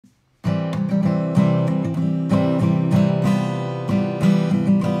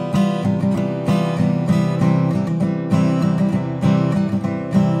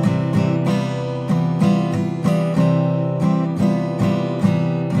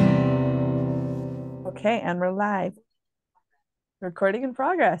Okay, and we're live. Recording in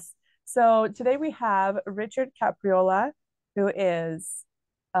progress. So today we have Richard Capriola, who is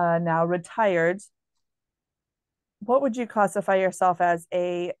now retired. What would you classify yourself as?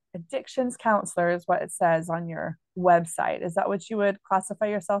 A addictions counselor is what it says on your website. Is that what you would classify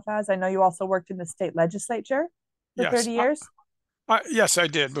yourself as? I know you also worked in the state legislature for Yes, 30 years. yes, I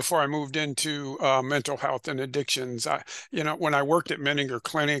did before I moved into mental health and addictions. When I worked at Menninger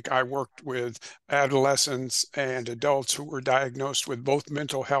Clinic, I worked with adolescents and adults who were diagnosed with both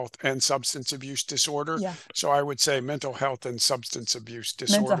mental health and substance abuse disorder. Yeah, So I would say mental health and substance abuse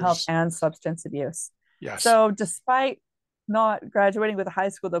mental health disorders. and substance abuse. Yes, So despite not graduating with a high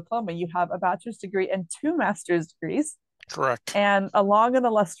school diploma, you have a bachelor's degree and two master's degrees correct. and a long and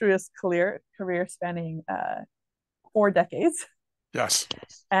illustrious career spanning 4 decades. Yes.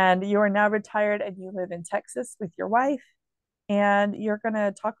 And you are now retired and you live in Texas with your wife. And you're going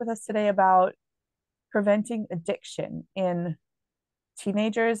to talk with us today about preventing addiction in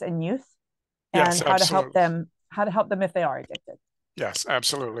teenagers and youth and Yes, absolutely. how to help them if they are addicted. Yes,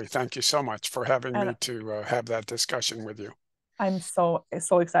 absolutely. Thank you so much for having And me to have that discussion with you. I'm so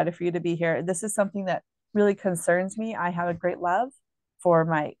excited for you to be here. This is something that really concerns me. I have a great love for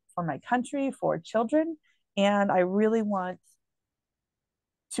my country, for children, and I really want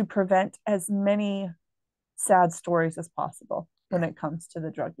to prevent as many sad stories as possible when Yeah. it comes to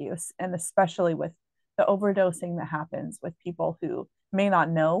the drug use, and especially with the overdosing that happens with people who may not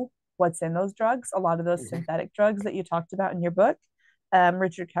know what's in those drugs. A lot of those Mhm. synthetic drugs that you talked about in your book.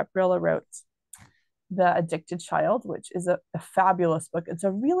 Richard Capriola wrote The Addicted Child, which is a fabulous book. It's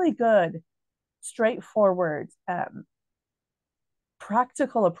a really good, straightforward,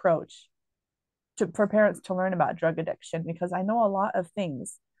 practical approach for parents to learn about drug addiction, because I know a lot of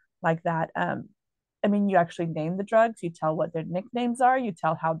things like that. I mean, you actually name the drugs, you tell what their nicknames are, you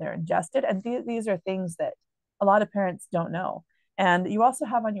tell how they're ingested, and these are things that a lot of parents don't know. And you also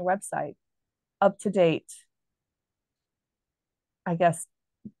have on your website up to date, I guess,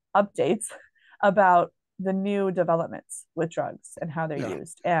 updates about the new developments with drugs and how they're Yeah.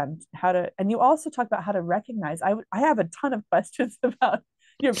 used and and you also talk about how to recognize. I have a ton of questions about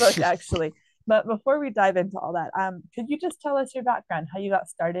your book actually, but before we dive into all that, could you just tell us your background, how you got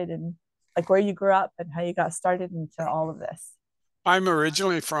started, and like where you grew up and how you got started into all of this? I'm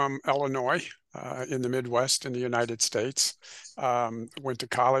originally from Illinois, in the Midwest in the United States. Went to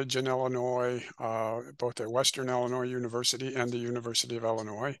college in Illinois, both at Western Illinois University and the University of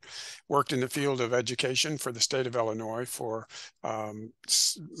Illinois. Worked in the field of education for the state of Illinois for a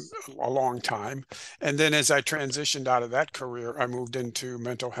long time. And then as I transitioned out of that career, I moved into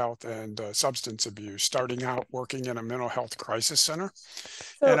mental health and substance abuse, starting out working in a mental health crisis center.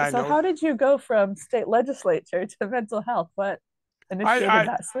 So And I so know how did you go from state legislature to mental health? What I, initiated I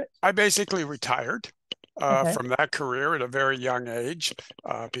that switch? I basically retired Okay. from that career at a very young age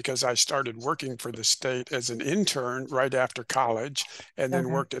because I started working for the state as an intern right after college and then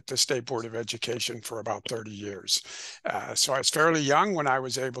Okay. worked at the State Board of Education for about 30 years. So I was fairly young when I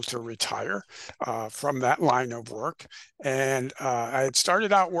was able to retire from that line of work. And I had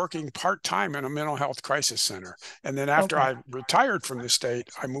started out working part-time in a mental health crisis center. And then after Okay. I retired from the state,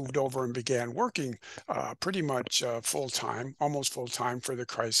 I moved over and began working pretty much full-time, almost full-time for the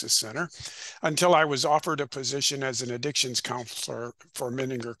crisis center until I was offered a position as an addictions counselor for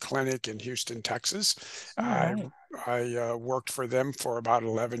Menninger Clinic in Houston, Texas. All I right. I worked for them for about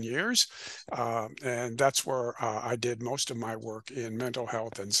 11 years, and that's where I did most of my work in mental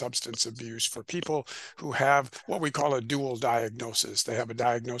health and substance abuse for people who have what we call a dual diagnosis. They have a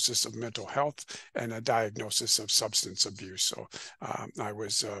diagnosis of mental health and a diagnosis of substance abuse. So I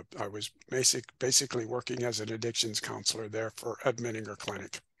was basically working as an addictions counselor there for at Menninger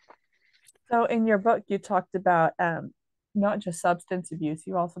Clinic. So in your book, you talked about not just substance abuse.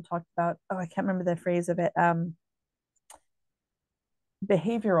 You also talked about, oh, I can't remember the phrase of it,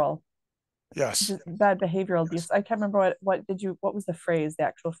 behavioral, Yes. bad behavioral Yes. abuse. I can't remember what was the phrase, the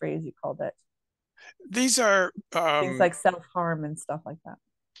actual phrase you called it. These are Things like self-harm and stuff like that.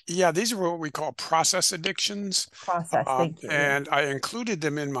 Yeah, these are what we call process addictions. Process. Thank you. Yeah. And I included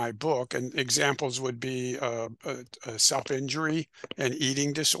them in my book. And examples would be self-injury and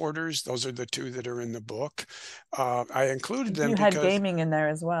eating disorders. Those are the two that are in the book. I included them You had because, gaming in there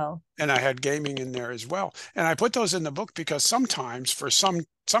as well. and I had gaming in there as well. And I put those in the book because sometimes for some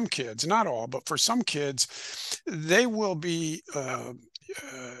kids, not all, but for some kids, they will be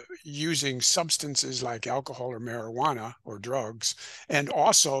using substances like alcohol or marijuana or drugs, and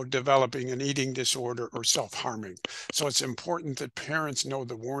also developing an eating disorder or self-harming. So it's important that parents know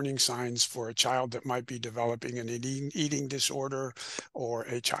the warning signs for a child that might be developing an eating disorder or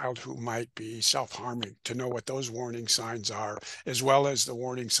a child who might be self-harming, to know what those warning signs are, as well as the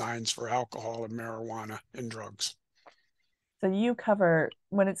warning signs for alcohol and marijuana and drugs. So you cover,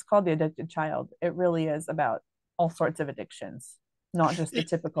 when it's called the addicted child, it really is about all sorts of addictions, not just the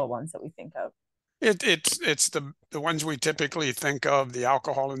typical ones that we think of. It's the ones we typically think of, the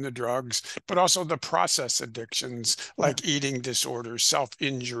alcohol and the drugs, but also the process addictions Yeah. like eating disorders,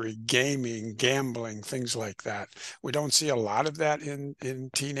 self-injury, gaming, gambling, things like that. We don't see a lot of that in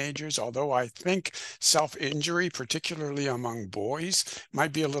teenagers, although I think self-injury, particularly among boys,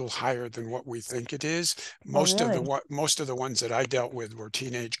 might be a little higher than what we think it is. Oh, really? Most of the ones that I dealt with were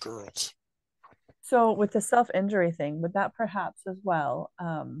teenage girls. So with the self-injury thing, would that perhaps as well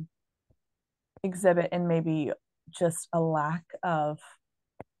exhibit in maybe just a lack of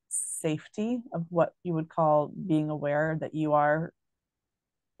safety, of what you would call being aware that you are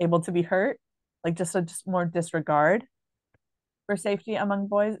able to be hurt, like just more disregard for safety among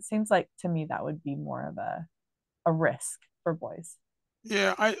boys? It seems like to me that would be more of a risk for boys.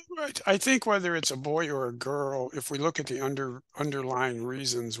 Yeah, I think whether it's a boy or a girl, if we look at the underlying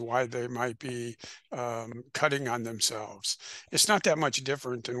reasons why they might be cutting on themselves, it's not that much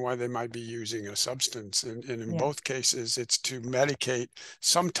different than why they might be using a substance. And in Yeah. both cases, it's to medicate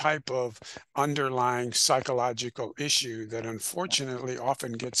some type of underlying psychological issue that unfortunately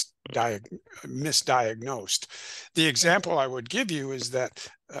often gets misdiagnosed. The Okay. example I would give you is that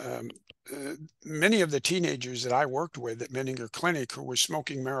uh, many of the teenagers that I worked with at Menninger Clinic who were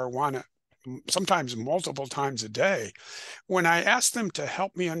smoking marijuana sometimes multiple times a day, when I asked them to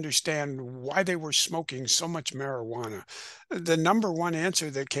help me understand why they were smoking so much marijuana, the number one answer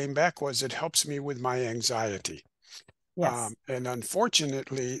that came back was, "It helps me with my anxiety." Yes. And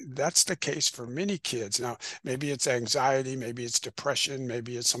unfortunately, that's the case for many kids. Now, maybe it's anxiety, maybe it's depression,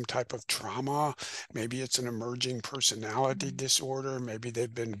 maybe it's some type of trauma, maybe it's an emerging personality disorder, maybe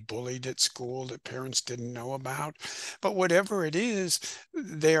they've been bullied at school that parents didn't know about. But whatever it is,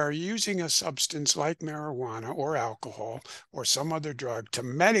 they are using a substance like marijuana or alcohol or some other drug to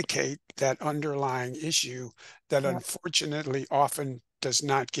medicate that underlying issue that Yep. unfortunately often does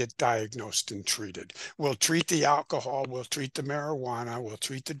not get diagnosed and treated. We'll treat the alcohol, we'll treat the marijuana, we'll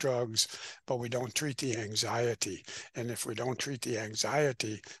treat the drugs, but we don't treat the anxiety. And if we don't treat the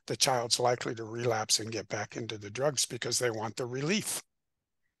anxiety, the child's likely to relapse and get back into the drugs because they want the relief.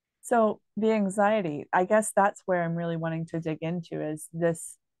 So the anxiety, I guess that's where I'm really wanting to dig into, is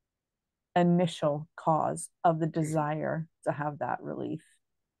this initial cause of the desire to have that relief,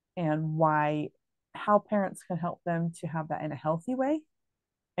 and why, how parents can help them to have that in a healthy way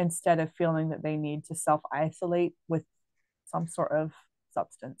instead of feeling that they need to self isolate with some sort of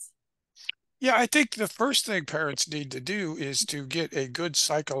substance. Yeah, I think the first thing parents need to do is to get a good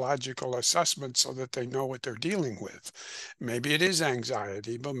psychological assessment so that they know what they're dealing with. Maybe it is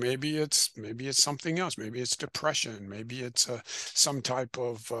anxiety, but maybe it's something else. Maybe it's depression. Maybe it's some type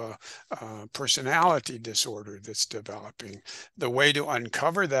of personality disorder that's developing. The way to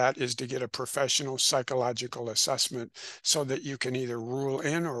uncover that is to get a professional psychological assessment so that you can either rule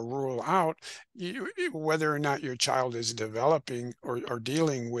in or rule out whether or not your child is developing or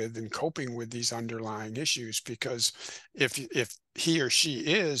dealing with and coping with these underlying issues. Because if he or she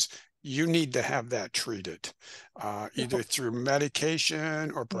is, you need to have that treated, either So, through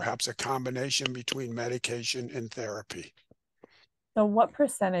medication or yeah. perhaps a combination between medication and therapy. So, what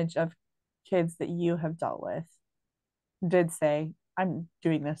percentage of kids that you have dealt with did say, I'm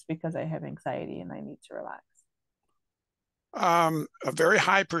doing this because I have anxiety and I need to relax? A very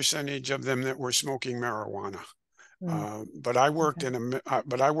high percentage of them that were smoking marijuana. Mm, But okay.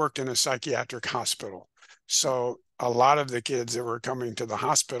 I worked in a psychiatric hospital. So a lot of the kids that were coming to the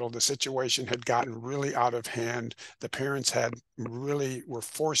hospital, the situation had gotten really out of hand. The parents had really were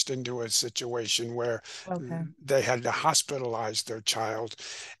forced into a situation where Okay. they had to hospitalize their child.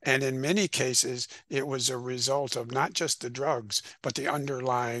 And in many cases, it was a result of not just the drugs, but the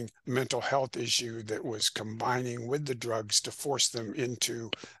underlying mental health issue that was combining with the drugs to force them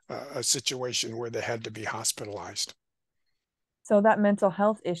into a situation where they had to be hospitalized. So, that mental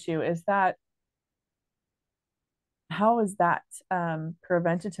health issue, is that, how is that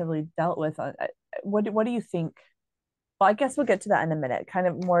preventatively dealt with? What do you think? Well, I guess we'll get to that in a minute, kind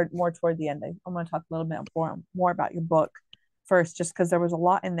of more toward the end. I want to talk a little bit more about your book first, just because there was a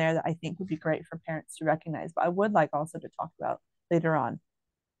lot in there that I think would be great for parents to recognize. But I would like also to talk about later on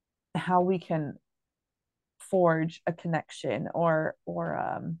how we can forge a connection, or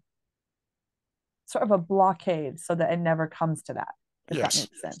sort of a blockade so that it never comes to that, if that Yes.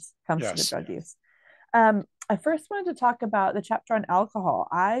 makes sense, comes to the Yes. drug use. I first wanted to talk about the chapter on alcohol.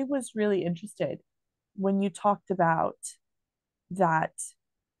 I was really interested when you talked about that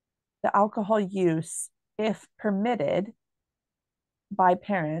the alcohol use, if permitted by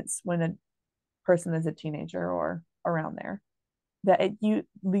parents when a person is a teenager or around there, that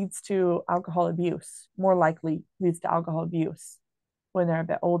leads to alcohol abuse, more likely leads to alcohol abuse when they're a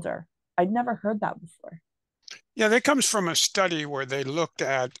bit older. I'd never heard that before. Yeah, that comes from a study where they looked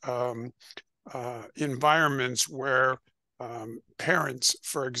at environments where parents,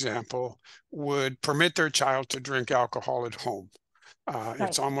 for example, would permit their child to drink alcohol at home. Right.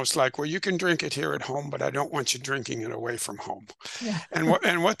 It's almost like, well, you can drink it here at home, but I don't want you drinking it away from home. Yeah.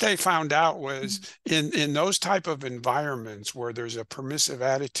 And what they found out was in those type of environments where there's a permissive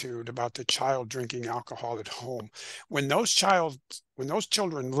attitude about the child drinking alcohol at home, when those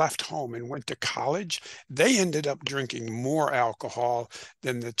children left home and went to college, they ended up drinking more alcohol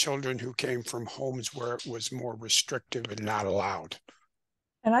than the children who came from homes where it was more restrictive and not allowed.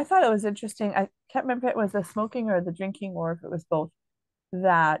 And I thought it was interesting. I can't remember if it was the smoking or the drinking or if it was both,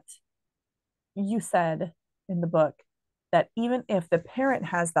 that you said in the book that even if the parent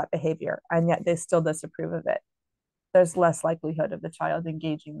has that behavior and yet they still disapprove of it, there's less likelihood of the child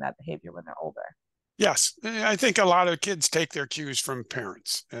engaging in that behavior when they're older. Yes, I think a lot of kids take their cues from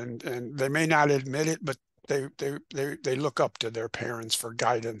parents, and they may not admit it, but they look up to their parents for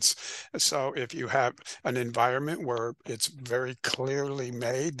guidance. So if you have an environment where it's very clearly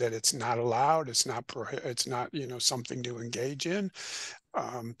made that it's not allowed, it's not, something to engage in,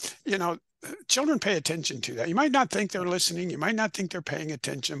 um, you know, children pay attention to that. You might not think they're listening, you might not think they're paying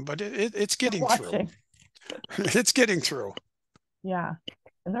attention, but it's They're getting through. watching. It's getting through. Yeah.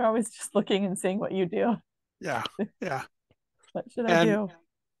 And they're always just looking and seeing what you do. Yeah, yeah, What should I and do?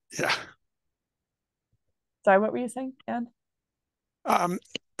 yeah. Sorry, what were you saying, Anne? Um,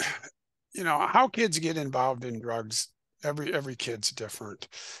 how kids get involved in drugs, every kid's different.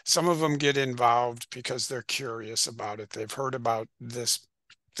 Some of them get involved because they're curious about it. They've heard about this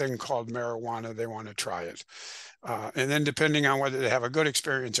thing called marijuana, they want to try it. And then depending on whether they have a good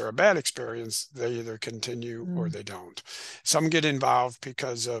experience or a bad experience, they either continue or Mm. they don't. Some get involved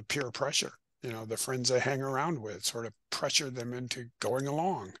because of peer pressure. The friends they hang around with sort of pressure them into going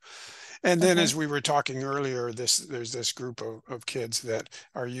along. And then, Okay. as we were talking earlier, there's this group of kids that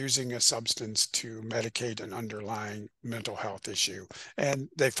are using a substance to medicate an underlying mental health issue. And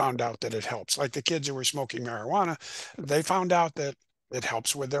they found out that it helps. Like the kids who were smoking marijuana, they found out that it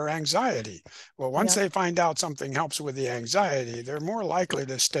helps with their anxiety. Well, once Yeah. they find out something helps with the anxiety, they're more likely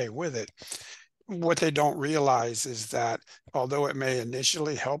to stay with it. What they don't realize is that although it may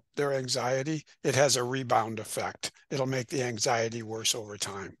initially help their anxiety, it has a rebound effect. It'll make the anxiety worse over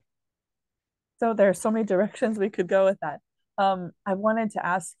time. So there are so many directions we could go with that. I wanted to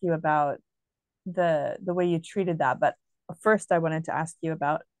ask you about the way you treated that, but first I wanted to ask you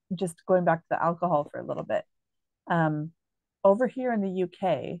about just going back to the alcohol for a little bit. Um, Over here in the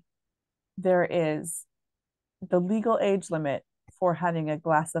UK, there is the legal age limit for having a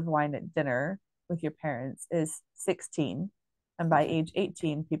glass of wine at dinner with your parents is 16. And by age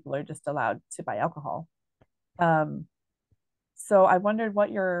 18, people are just allowed to buy alcohol. Um, so I wondered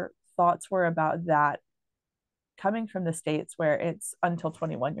what your thoughts were about that coming from the States where it's until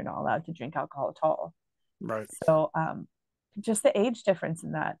 21, you're not allowed to drink alcohol at all. Right. So just the age difference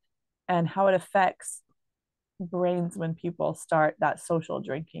in that and how it affects brains when people start that social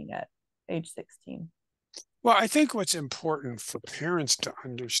drinking at age 16. Well, I think what's important for parents to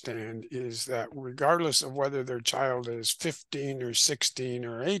understand is that regardless of whether their child is 15 or 16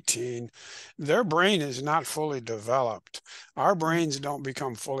 or 18, their brain is not fully developed. Our brains don't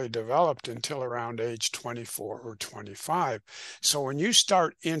become fully developed until around age 24 or 25. So when you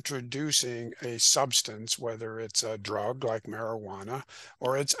start introducing a substance, whether it's a drug like marijuana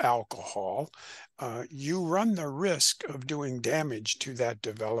or it's alcohol, you run the risk of doing damage to that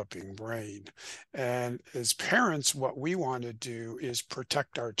developing brain. And as parents, what we want to do is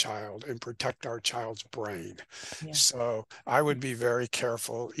protect our child and protect our child's brain. Yeah. So I would be very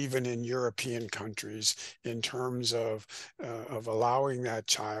careful, even in European countries, in terms of allowing that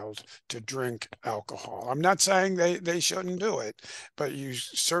child to drink alcohol. I'm not saying they shouldn't do it, but you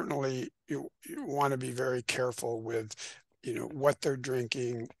want to be very careful with what they're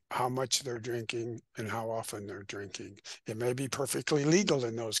drinking, how much they're drinking, and how often they're drinking. It may be perfectly legal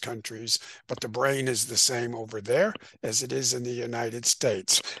in those countries, but the brain is the same over there as it is in the United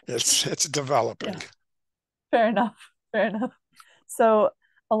States. It's Yeah. developing. Fair enough. Fair enough. So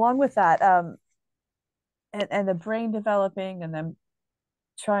along with that, and the brain developing and then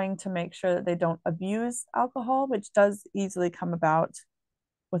trying to make sure that they don't abuse alcohol, which does easily come about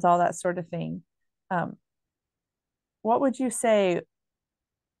with all that sort of thing. Um, what would you say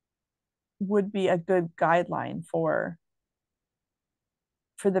would be a good guideline for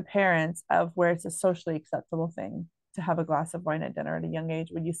the parents of where it's a socially acceptable thing to have a glass of wine at dinner at a young age?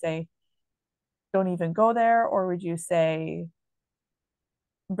 Would you say don't even go there, or would you say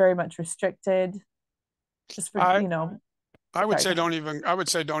very much restricted? Just for, I I would sorry, go say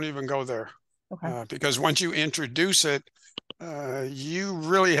ahead. don't even go there, Okay. because once you introduce it, you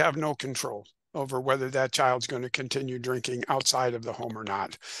really have no control over whether that child's going to continue drinking outside of the home or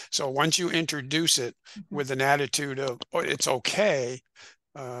not. So once you introduce it Okay. with an attitude of, oh, it's okay,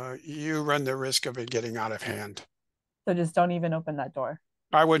 you run the risk of it getting out of hand. So just don't even open that door.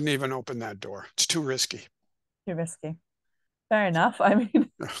 I wouldn't even open that door. It's too risky. Too risky. Fair enough. I mean,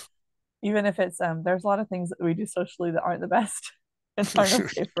 even if it's there's a lot of things that we do socially that aren't the best and aren't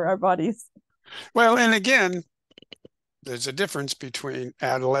okay for our bodies. Well, and again, there's a difference between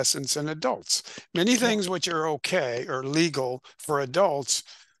adolescents and adults. Many Yeah. things which are okay or legal for adults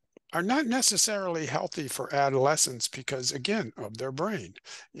are not necessarily healthy for adolescents because, again, of their brain.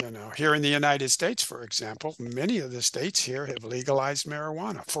 Here in the United States, for example, many of the states here have legalized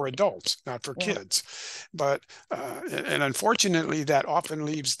marijuana for adults, not for Yeah. kids. But, and unfortunately, that often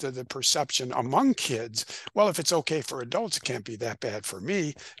leaves to the perception among kids, well, if it's okay for adults, it can't be that bad for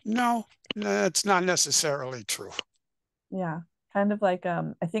me. No, that's not necessarily true. Yeah. Kind of like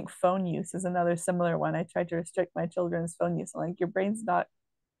I think phone use is another similar one. I tried to restrict my children's phone use. I'm like, your brain's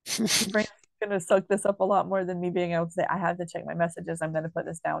gonna soak this up a lot more than me being able to say, I have to check my messages. I'm gonna put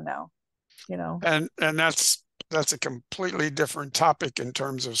this down now, you know. And that's a completely different topic in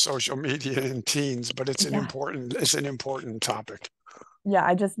terms of social media and teens, but Yeah. it's an important topic. Yeah.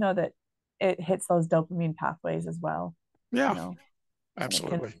 I just know that it hits those dopamine pathways as well, you Yeah, know, and it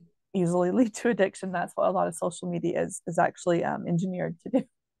can absolutely. easily lead to addiction. That's what a lot of social media is actually engineered to do.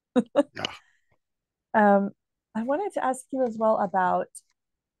 Yeah. Um, I wanted to ask you as well about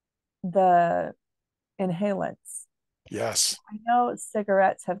the inhalants. Yes. I know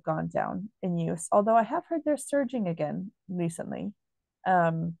cigarettes have gone down in use, although I have heard they're surging again recently.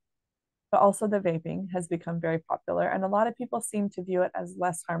 Um, but also the vaping has become very popular, and a lot of people seem to view it as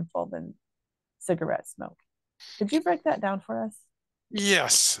less harmful than cigarette smoke. Could you break that down for us?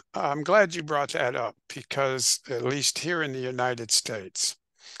 Yes. I'm glad you brought that up because at least here in the United States,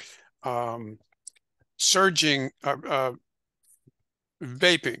 um, surging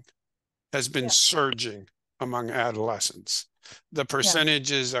vaping has been Yeah. surging among adolescents. The Yeah.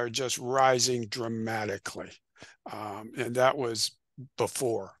 percentages are just rising dramatically. And that was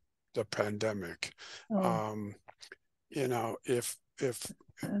before the pandemic. Oh, Um, if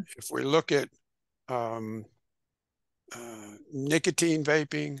we look at um, nicotine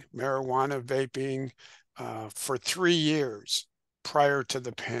vaping, marijuana vaping, for 3 years prior to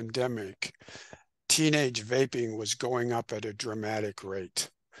the pandemic, teenage vaping was going up at a dramatic rate.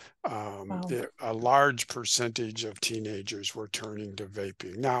 wow. A large percentage of teenagers were turning to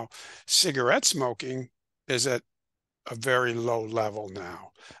vaping. Now, cigarette smoking is at a very low level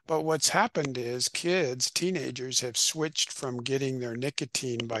now. But what's happened is teenagers have switched from getting their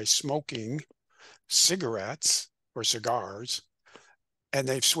nicotine by smoking cigarettes or cigars, and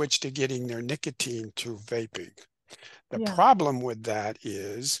they've switched to getting their nicotine through vaping. The Yeah. problem with that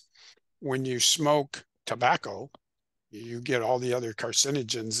is when you smoke tobacco, you get all the other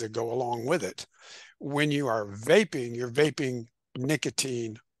carcinogens that go along with it. When you are vaping, you're vaping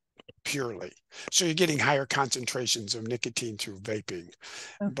nicotine purely. So you're getting higher concentrations of nicotine through vaping.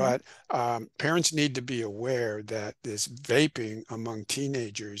 Okay. But parents need to be aware that this vaping among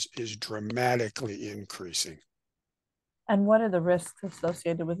teenagers is dramatically increasing. And what are the risks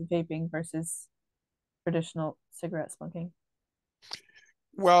associated with vaping versus traditional cigarette smoking?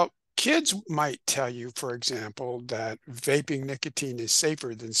 Well, kids might tell you, for example, that vaping nicotine is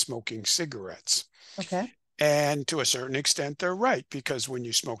safer than smoking cigarettes. Okay. And to a certain extent, they're right, because when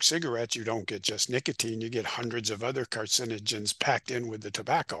you smoke cigarettes, you don't get just nicotine, you get hundreds of other carcinogens packed in with the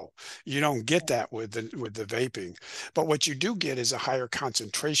tobacco. You don't get that with the vaping. But what you do get is a higher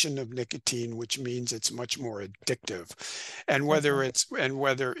concentration of nicotine, which means it's much more addictive. And Okay.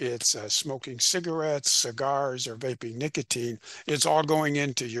 whether it's smoking cigarettes, cigars, or vaping nicotine, it's all going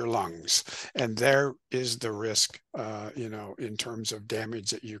into your lungs. And there is the risk, in terms of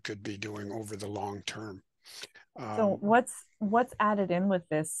damage that you could be doing over the long term. So Um, what's added in with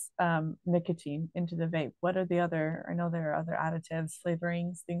this nicotine into the vape? What are the other? I know there are other additives,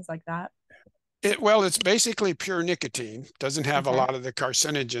 flavorings, things like that. Well, it's basically pure nicotine. Doesn't have a Okay. lot of the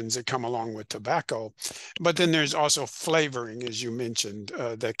carcinogens that come along with tobacco. But then there's also flavoring, as you mentioned,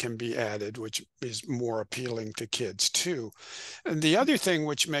 that can be added, which is more appealing to kids too. And the other thing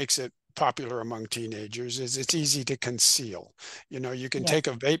which makes it popular among teenagers is it's easy to conceal. You can Yes. take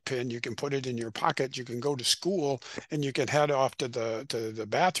a vape pen, you can put it in your pocket, you can go to school, and you can head off to the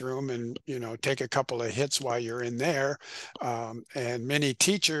bathroom and take a couple of hits while you're in there. And many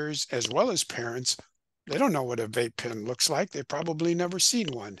teachers, as well as parents, they don't know what a vape pen looks like. They've probably never seen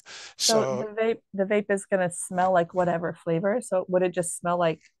one. So So the vape is gonna smell like whatever flavor. So would it just smell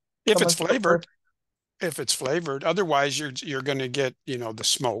like if it's someone's put flavored, per if it's flavored. Otherwise, you're going to get the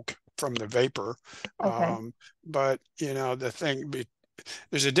smoke from the vapor. okay, But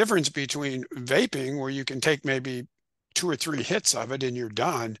there's a difference between vaping, where you can take maybe two or three hits of it and you're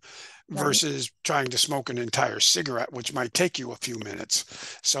done, right? versus trying to smoke an entire cigarette, which might take you a few minutes.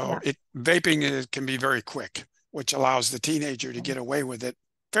 So Yeah. can be very quick, which allows the teenager to Okay. get away with it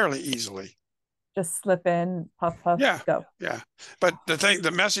fairly easily. Just slip in, puff, puff, Yeah, go. yeah. But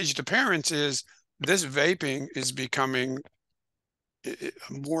the message to parents is this vaping is becoming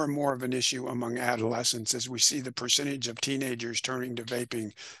more and more of an issue among adolescents, as we see the percentage of teenagers turning to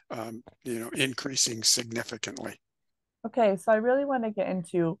vaping, increasing significantly. Okay, so I really want to get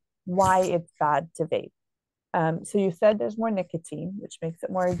into why it's bad to vape. So you said there's more nicotine, which makes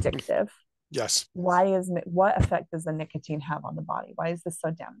it more addictive. Yes. What effect does the nicotine have on the body? Why is this so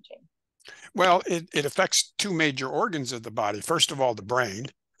damaging? Well, it affects two major organs of the body. First of all, the brain.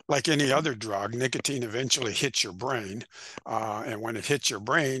 Like any Okay. other drug, nicotine eventually hits your brain. And when it hits your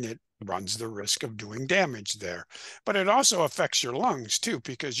brain, it runs the risk of doing damage there. But it also affects your lungs too,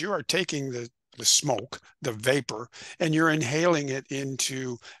 because you are taking the smoke, the vapor, and you're inhaling it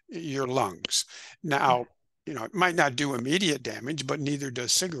into your lungs. Okay. Now, it might not do immediate damage, but neither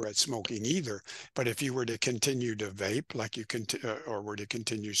does cigarette smoking either. But if you were to continue to vape, like or were to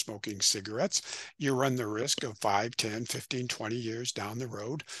continue smoking cigarettes, you run the risk of 5, 10, 15, 20 years down the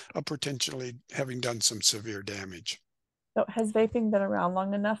road of potentially having done some severe damage. So has vaping been around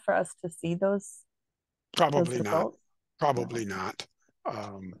long enough for us to see those Probably not. results? Probably No. not.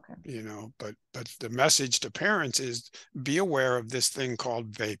 Okay. But the message to parents is be aware of this thing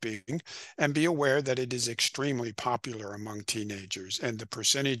called vaping, and be aware that it is extremely popular among teenagers, and the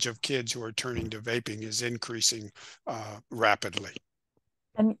percentage of kids who are turning to vaping is increasing rapidly.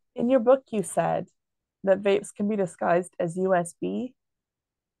 And in your book, you said that vapes can be disguised as USB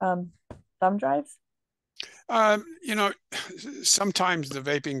um, thumb drives. You know, sometimes the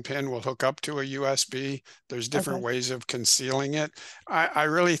vaping pen will hook up to a USB. There's different Okay. ways of concealing it. I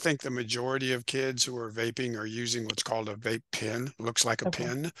really think the majority of kids who are vaping are using what's called a vape pen. Looks like a Okay.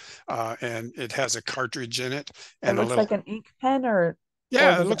 pen, and it has a cartridge in it It and a looks little. like an ink pen, or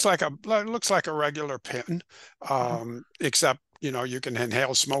Yeah, does it? it looks like a regular pen, Oh, except you can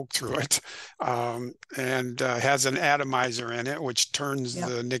inhale smoke through it, and has an atomizer in it, which turns yeah.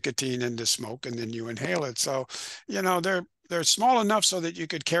 the nicotine into smoke, and then you inhale it. So, they're small enough so that you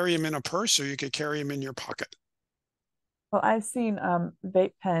could carry them in a purse, or you could carry them in your pocket. Well, I've seen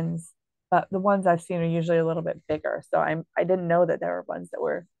vape pens, but the ones I've seen are usually a little bit bigger. So I didn't know that there were ones that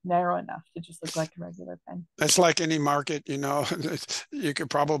were narrow enough to just look like a regular pen. It's like any market, you could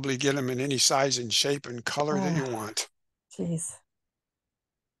probably get them in any size and shape and color that you Oh, want. jeez.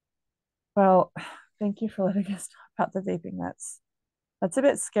 Well, thank you for letting us talk about the vaping. That's a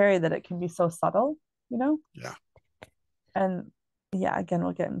bit scary that it can be so subtle, you know? Yeah. And yeah, again,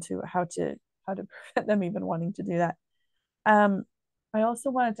 we'll get into how to prevent them even wanting to do that. Um, I also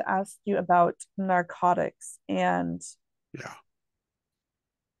wanted to ask you about narcotics, and Yeah.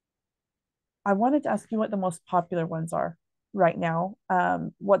 I wanted to ask you what the most popular ones are right now,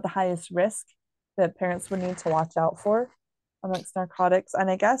 what the highest risk that parents would need to watch out for amongst narcotics. And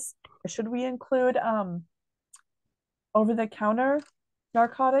I guess, should we include over the counter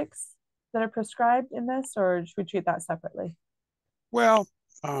narcotics that are prescribed in this, or should we treat that separately? Well,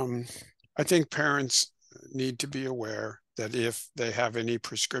 um, I think parents need to be aware that if they have any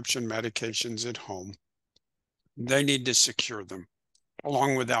prescription medications at home, they need to secure them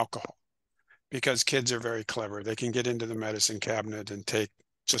along with alcohol, because kids are very clever. They can get into the medicine cabinet and take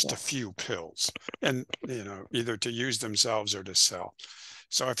just a Yes. few pills, and either to use themselves or to sell.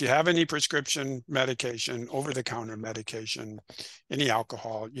 So if you have any prescription medication, over the counter medication, any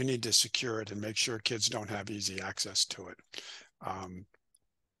alcohol, you need to secure it and make sure kids don't have easy access to it. Um,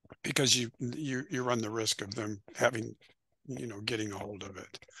 because you run the risk of them having, getting a hold of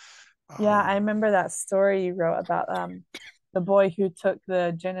it. Yeah, I Um, remember that story you wrote about the boy who took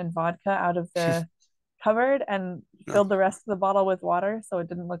the gin and vodka out of the covered and No. filled the rest of the bottle with water so it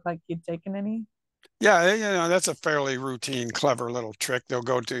didn't look like he'd taken any? Yeah, that's a fairly routine, clever little trick. They'll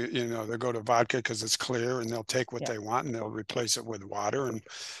go to vodka because it's clear, and they'll take what Yeah. they want and they'll replace it with water,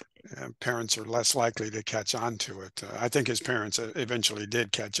 and parents are less likely to catch on to it. I think his parents eventually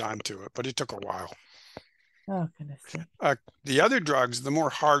did catch on to it, but it took a while. Oh, goodness sake. The other drugs, the more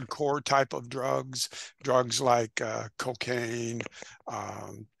hardcore type of drugs, drugs like cocaine,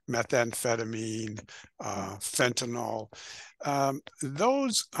 methamphetamine, Yeah. fentanyl,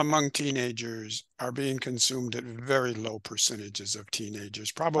 those among teenagers are being consumed at very low percentages of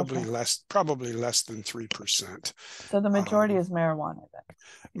teenagers, Okay. probably less than 3%. So the majority Um, is marijuana then.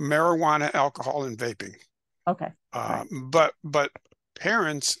 Marijuana, alcohol, and vaping. Okay. All right. But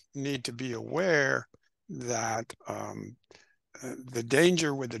parents need to be aware that the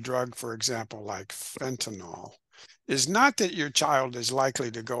danger with the drug, for example, like fentanyl, is not that your child is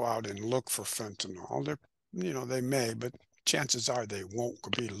likely to go out and look for fentanyl. They may, but chances are they won't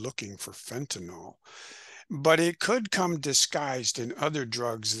be looking for fentanyl. But it could come disguised in other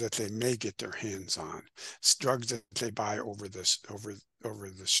drugs that they may get their hands on. It's drugs that they buy over the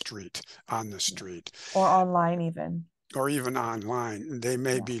street, on the Yeah. street, Or online even. or even online. They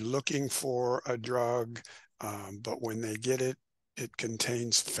may Yeah. be looking for a drug, but when they get it, it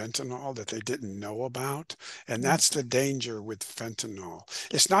contains fentanyl that they didn't know about. And Yeah. that's the danger with fentanyl.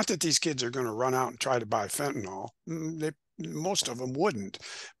 It's not that these kids are going to run out and try to buy fentanyl. Most of them wouldn't,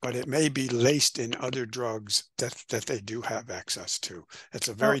 but it may be laced in other drugs that they do have access to. It's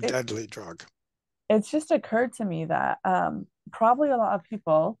a So very deadly drug. it's just occurred to me that probably a lot of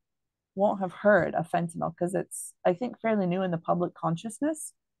people won't have heard of fentanyl because it's, I think, fairly new in the public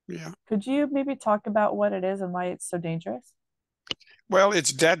consciousness. Yeah. Could you maybe talk about what it is and why it's so dangerous? Well,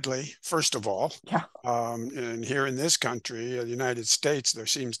 it's deadly, first of all. Yeah. And here in this country, the United States, there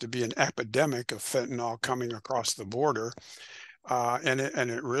seems to be an epidemic of fentanyl coming across the border. And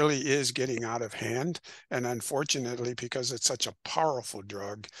it really is getting out of hand. And unfortunately, because it's such a powerful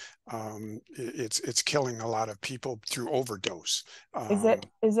drug, it's killing a lot of people through overdose. Is Um, it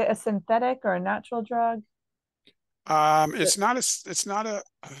is it a synthetic or a natural drug? it's not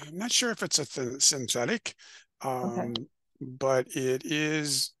I'm not sure if it's a synthetic, Okay. um, but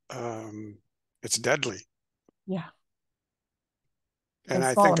it's deadly. Yeah. And In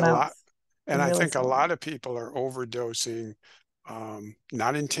I small think a lot, amounts. and In I really think a small lot amounts. of people are overdosing,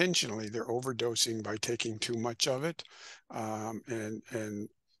 not intentionally, they're overdosing by taking too much of it. And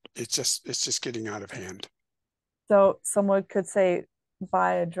it's just getting out of hand. So someone could say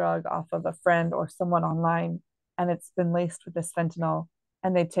buy a drug off of a friend or someone online and it's been laced with this fentanyl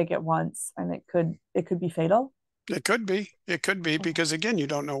and they take it once and it could be fatal. It could be Okay. because again, you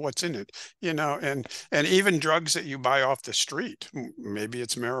don't know what's in it, and even drugs that you buy off the street, maybe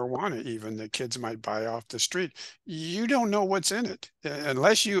it's marijuana even that kids might buy off the street. You don't know what's in it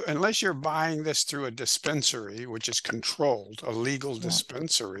unless you're buying this through a dispensary, which is controlled, a legal Yeah.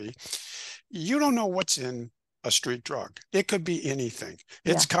 dispensary. You don't know what's in a street drug. It could be anything.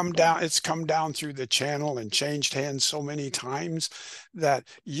 It's Yeah. come Yeah. down, it's come down through the channel and changed hands so many times that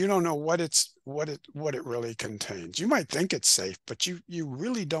you don't know what it really contains. You might think it's safe, but you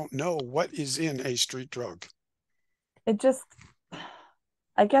really don't know what is in a street drug. It just,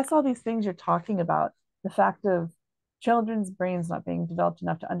 I guess all these things you're talking about, the fact of children's brains not being developed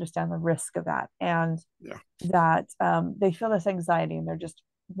enough to understand the risk of that, and Yeah. that they feel this anxiety and they're just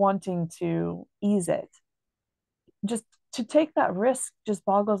wanting to ease it. Just to take that risk just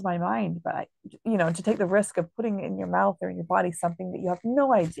boggles my mind. But to take the risk of putting in your mouth or in your body something that you have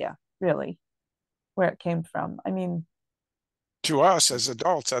no idea really where it came from. I mean, To us as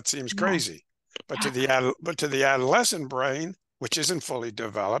adults, that seems yeah, crazy, but yeah, to the adolescent brain, which isn't fully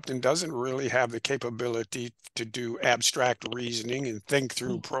developed and doesn't really have the capability to do abstract reasoning and think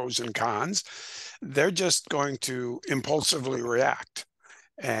through yeah, pros and cons, they're just going to impulsively react.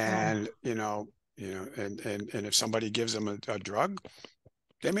 yeah. And and if somebody gives them a drug,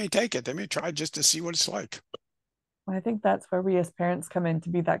 they may take it. They may try just to see what it's like. I think that's where we as parents come in to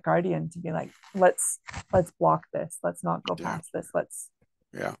be that guardian, to be like, let's block this, let's not go Yeah, past this,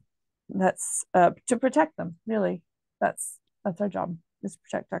 yeah, let's to protect them, really. That's our job, is to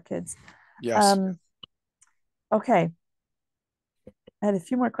protect our kids. yes. um okay, I had a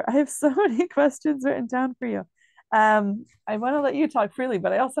few more. I have so many questions written down for you. I want to let you talk freely,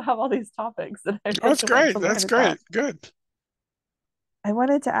 but I also have all these topics that I That's really want to great. learn That's great. about. Good. I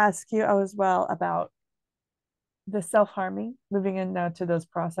wanted to ask you as well about the self-harming, moving in now to those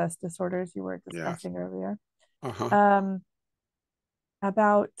process disorders you were Yeah. discussing earlier. Uh-huh. Um,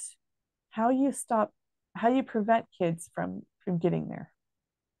 about how you stop, how you prevent kids from getting there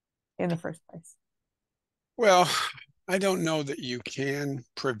in the first place. Well, I don't know that you can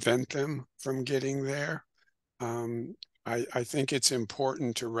prevent them from getting there. Um, I think it's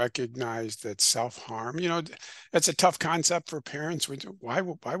important to recognize that self-harm, it's a tough concept for parents. Why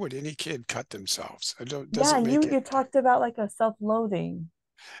would any kid cut themselves? I don't, Yeah, doesn't make it. you talked about like a self-loathing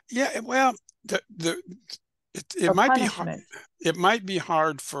Yeah, well, it or might be hard. punishment. It might be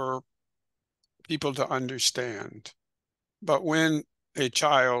hard for people to understand, but when a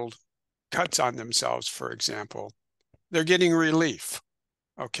child cuts on themselves, for example, they're getting relief.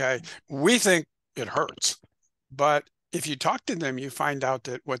 Okay. We think it hurts, but if you talk to them, you find out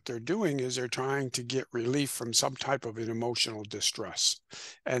that what they're doing is they're trying to get relief from some type of an emotional distress.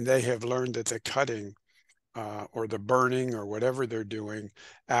 And they have learned that the cutting or the burning or whatever they're doing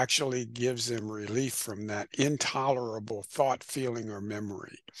actually gives them relief from that intolerable thought, feeling, or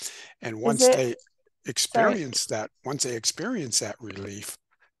memory. And Is it, sorry, once they experience that relief,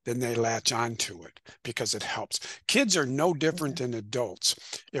 then they latch onto it because it helps. Kids are no different okay. than adults.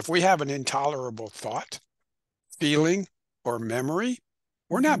 If we have an intolerable thought, feeling, or memory,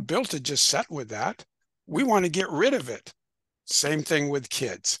 we're Hmm. not built to just sit with that. We want to get rid of it. Same thing with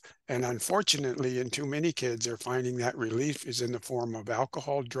kids. And unfortunately, in too many kids are finding that relief is in the form of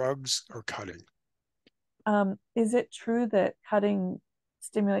alcohol, drugs, or cutting. Is it true that cutting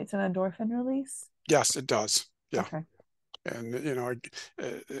stimulates an endorphin release? Yes, it does. Yeah. Okay. And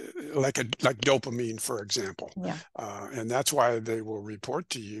like dopamine, for example. Yeah. And that's why they will report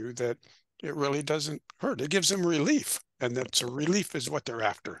to you that it really doesn't hurt. It gives them relief, and that's a relief is what they're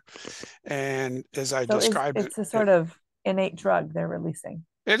after. And as I So is described it's a sort of innate drug they're releasing.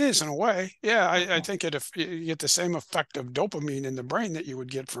 it is in a way. Yeah, I Okay. think if you get the same effect of dopamine in the brain that you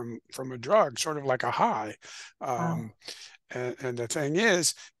would get from a drug, sort of like a high. Wow. Um, and the thing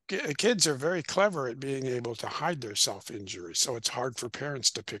is, kids are very clever at being able to hide their self-injury. So it's hard for parents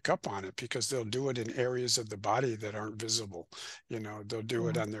to pick up on it because they'll do it in areas of the body that aren't visible. They'll do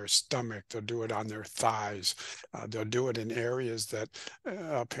it Yeah. on their stomach, they'll do it on their thighs, they'll do it in areas that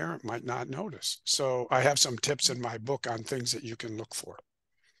a parent might not notice. So I have some tips in my book on things that you can look for.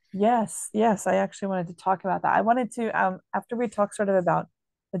 Yes, yes, I actually wanted to talk about that. I wanted to, after we talk sort of about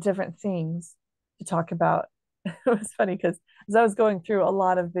the different things to talk about, it was funny because as I was going through a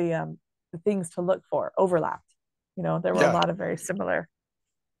lot of the things to look for overlapped. There were a Yeah, lot of very similar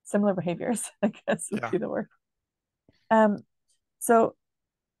behaviors, I guess would yeah. be the word. Um, so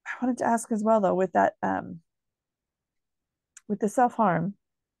I wanted to ask as well though, with that with the self-harm,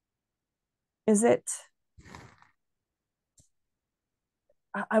 is it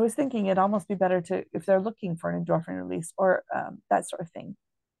I was thinking it'd almost be better to if they're looking for an endorphin release or that sort of thing.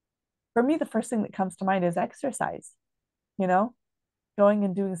 For me, the first thing that comes to mind is exercise, you know, going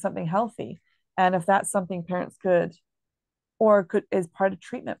and doing something healthy. And if that's something parents could is part of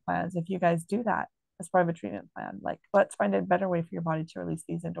treatment plans, if you guys do that as part of a treatment plan, like let's find a better way for your body to release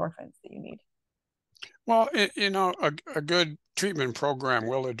these endorphins that you need. Well, a good treatment program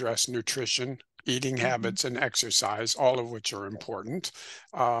will address nutrition, eating Mm-hmm. habits, and exercise, all of which are important.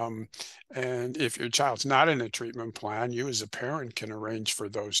 Um, and if your child's not in a treatment plan, you as a parent can arrange for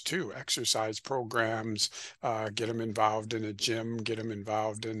those too. Exercise programs, get them involved in a gym, get them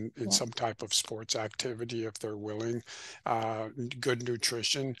involved in Yeah. some type of sports activity if they're willing, good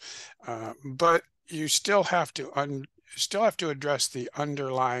nutrition. But you still have to address the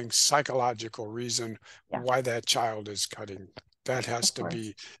underlying psychological reason Yeah. why that child is cutting. That has Of to course.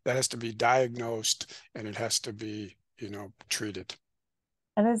 be that has to be diagnosed and it has to be, treated.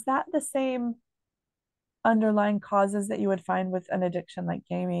 And is that the same underlying causes that you would find with an addiction like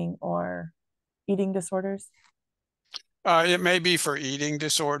gaming or eating disorders? It may be for eating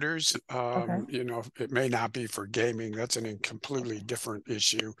disorders. Okay. It may not be for gaming. That's a completely different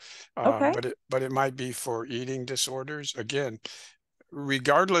issue. Okay. But it might be for eating disorders. Again,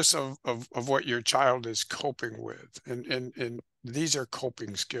 regardless of what your child is coping with, and these are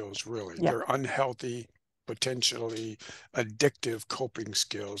coping skills, really. Yeah. They're unhealthy, potentially addictive coping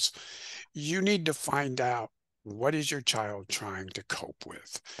skills. You need to find out what is your child trying to cope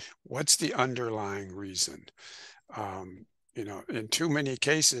with? What's the underlying reason? Um, in too many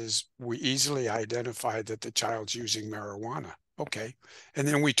cases, we easily identify that the child's using marijuana. Okay. And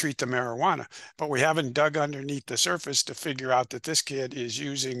then we treat the marijuana, but we haven't dug underneath the surface to figure out that this kid is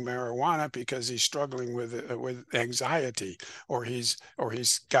using marijuana because he's struggling with anxiety or he's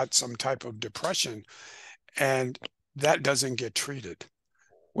got some type of depression and that doesn't get treated.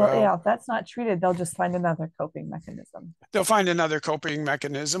 Well, Well, yeah, if that's not treated, they'll just find another coping mechanism. they'll find another coping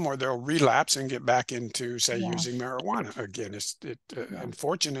mechanism or they'll relapse and get back into, say, Yeah. using marijuana again. Yeah.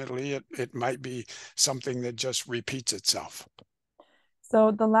 Unfortunately, it might be something that just repeats itself.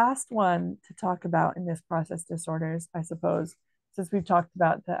 So the last one to talk about in this process disorders, I suppose, since we've talked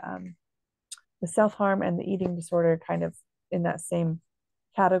about the self-harm and the eating disorder kind of in that same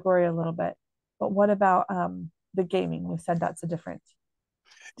category a little bit. But what about the gaming? We said that's a different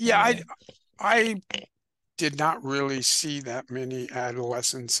Yeah, I did not really see that many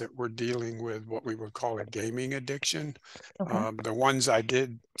adolescents that were dealing with what we would call a gaming addiction. okay. The ones I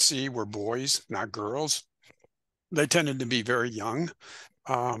did see were boys, not girls. They tended to be very young.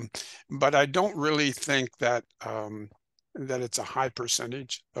 Um, but I don't really think that that it's a high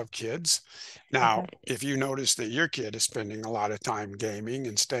percentage of kids. Now, Okay. if you notice that your kid is spending a lot of time gaming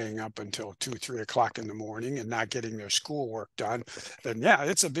and staying up until 2, 3 o'clock in the morning and not getting their schoolwork done, then yeah,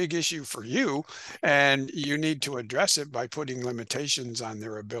 it's a big issue for you. And you need to address it by putting limitations on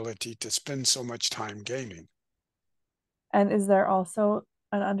their ability to spend so much time gaming. And is there also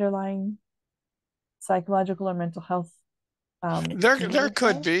an underlying psychological or mental health There need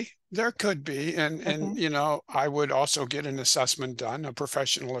could there? be. There could be. And Okay. I would also get an assessment done, a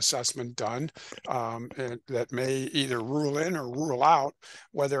professional assessment done, and that may either rule in or rule out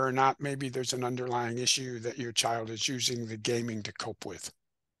whether or not maybe there's an underlying issue that your child is using the gaming to cope with.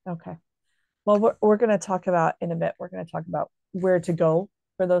 Okay. Well, we're going to talk about in a bit, we're going to talk about where to go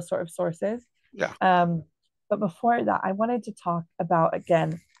for those sort of sources. Yeah. Um, but before that, I wanted to talk about,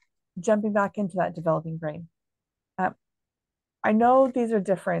 again, jumping back into that developing brain. Um, I know these are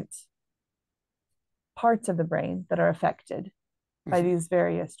different parts of the brain that are affected by Mhm. these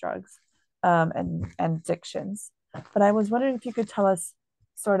various drugs and addictions. But I was wondering if you could tell us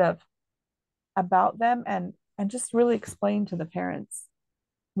sort of about them and just really explain to the parents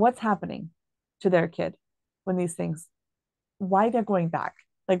what's happening to their kid when these things, why they're going back,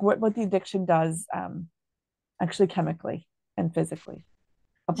 like what the addiction does actually chemically and physically,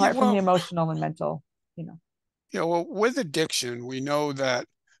 Yeah, apart from the well, emotional and mental, you know. with addiction, we know that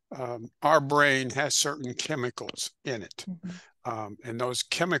our brain has certain chemicals in it. Mm-hmm. And those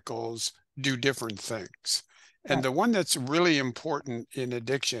chemicals do different things. And Right. the one that's really important in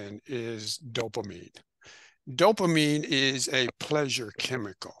addiction is dopamine. Dopamine is a pleasure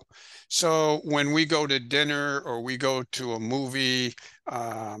chemical. So when we go to dinner or we go to a movie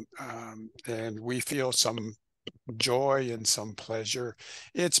and we feel some joy and some pleasure,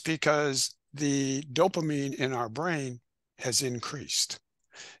 it's because the dopamine in our brain has increased.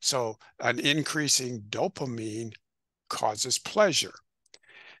 So an increasing dopamine causes pleasure.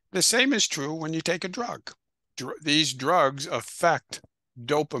 The same is true when you take a drug. These drugs affect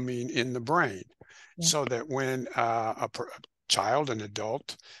dopamine in the brain, Yeah. so that when a child, an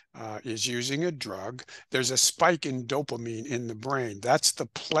adult, is using a drug, there's a spike in dopamine in the brain. That's the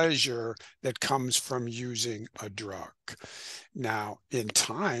pleasure that comes from using a drug. Now, in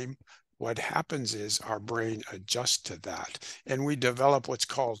time, what happens is our brain adjusts to that, and we develop what's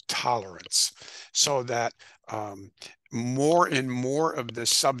called tolerance, so that more and more of the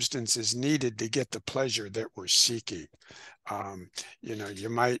substance is needed to get the pleasure that we're seeking. Um, you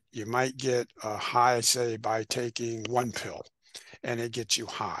might get a high, say, by taking one pill, and it gets you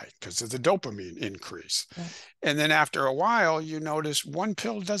high because of the dopamine increase. Right. And then after a while, you notice one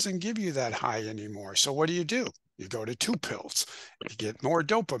pill doesn't give you that high anymore. So what do? You go to 2 pills, you get more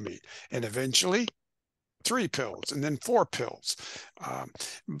dopamine, and eventually 3 pills, and then 4 pills. Um,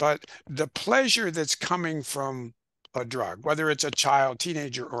 but the pleasure that's coming from a drug, whether it's a child,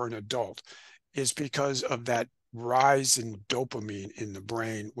 teenager, or an adult, is because of that rise in dopamine in the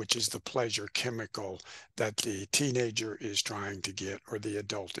brain, which is the pleasure chemical that the teenager is trying to get or the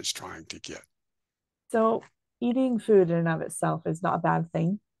adult is trying to get. So eating food in and of itself is not a bad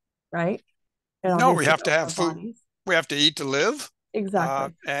thing, right? It No, we obviously have to helps have our food. bodies. We have to eat to live.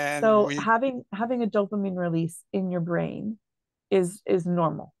 Exactly. And So we, having a dopamine release in your brain is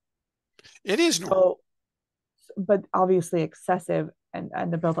normal. it is normal. So, but obviously excessive and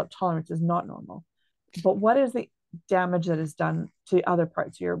the built-up tolerance is not normal. But what is the damage that is done to other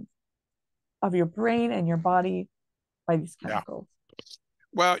parts of your brain and your body by these Yeah. chemicals?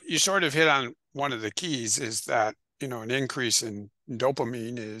 Well, you sort of hit on one of the keys is that, an increase in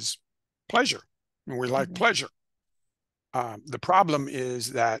dopamine is pleasure. And we like Mm-hmm. pleasure. The problem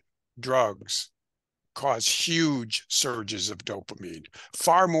is that drugs cause huge surges of dopamine,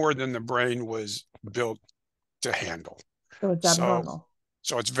 far more than the brain was built to handle. So it's So, abnormal.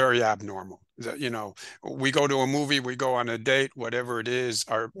 so it's very abnormal. We go to a movie, we go on a date, whatever it is,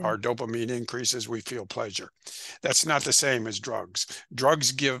 Yeah. our dopamine increases, we feel pleasure. That's not the same as drugs.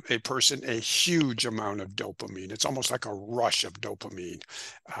 Drugs give a person a huge amount of dopamine. It's almost like a rush of dopamine.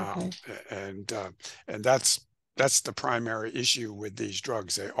 Um, Okay. and uh, and that's That's the primary issue with these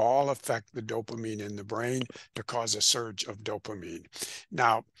drugs. They all affect the dopamine in the brain to cause a surge of dopamine.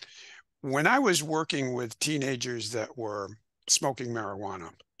 Now, when I was working with teenagers that were smoking marijuana,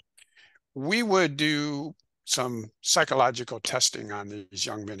 we would do some psychological testing on these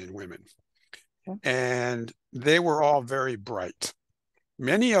young men and women. Okay. And they were all very bright.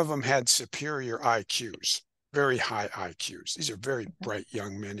 Many of them had superior IQs, very high IQs. These are very bright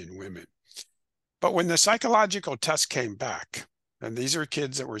young men and women. But when the psychological test came back, and these are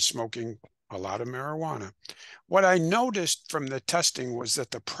kids that were smoking a lot of marijuana, what I noticed from the testing was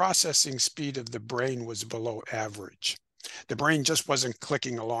that the processing speed of the brain was below average. The brain just wasn't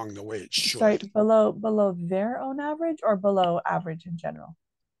clicking along the way it Sorry, should. below their own average or below average in general?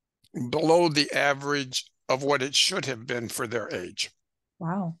 Below the average of what it should have been for their age.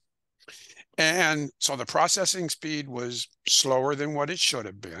 Wow. And so the processing speed was slower than what it should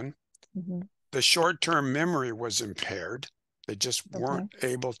have been. Mm-hmm. The short-term memory was impaired. They just Okay. weren't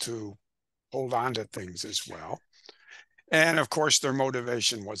able to hold on to things as well. And of course, their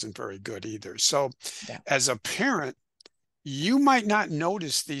motivation wasn't very good either. So Yeah. as a parent, you might not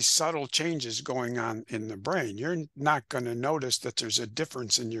notice these subtle changes going on in the brain. You're not going to notice that there's a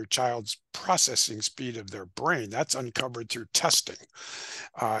difference in your child's processing speed of their brain. That's uncovered through testing.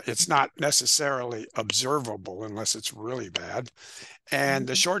 It's not necessarily observable unless it's really bad. And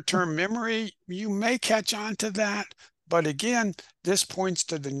the short-term memory, you may catch on to that. But again, this points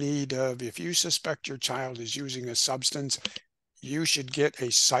to the need of, if you suspect your child is using a substance, you should get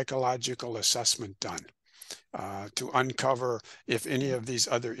a psychological assessment done to uncover if any of these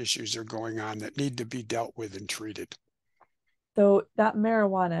other issues are going on that need to be dealt with and treated. So that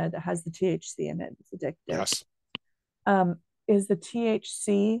marijuana that has the THC in it, it's addictive. Yes. Is the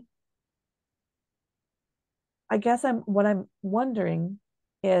THC, I guess what I'm wondering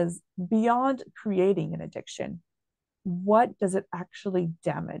is, beyond creating an addiction, what does it actually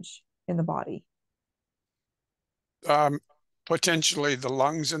damage in the body? Potentially the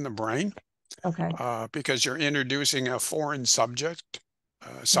lungs and the brain, Okay. because you're introducing a foreign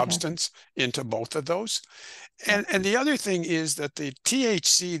substance into both of those. And the other thing is that the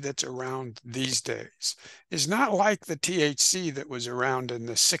THC that's around these days is not like the THC that was around in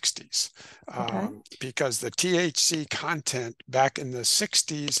the 60s, because the THC content back in the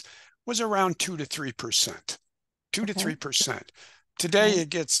 60s was around 2 to 3%. 2 to 3%. Today it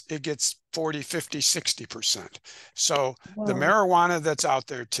gets 40, 50, 60%. So the marijuana that's out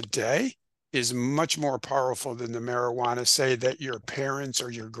there today is much more powerful than the marijuana, say, that your parents or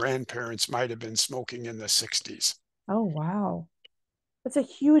your grandparents might have been smoking in the 60s. Oh, wow. That's a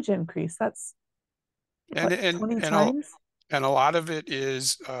huge increase. That's And what, 20 and a, times? and a lot of it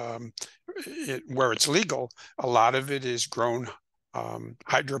is where it's legal. A lot of it is grown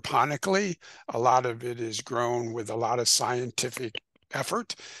hydroponically. A lot of it is grown with a lot of scientific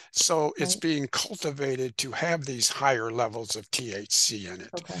effort. So it's being cultivated to have these higher levels of THC in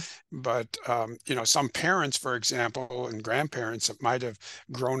it. But, some parents, for example, and grandparents that might have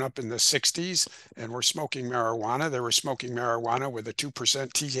grown up in the 60s and were smoking marijuana, they were smoking marijuana with a 2%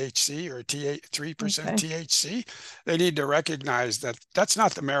 THC or 3% THC. They need to recognize that that's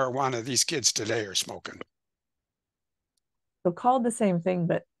not the marijuana these kids today are smoking. So called the same thing,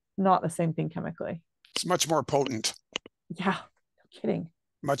 but not the same thing chemically. It's much more potent. Yeah, no kidding.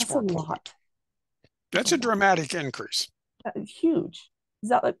 Much more potent. Lot. That's a dramatic increase. Huge. Is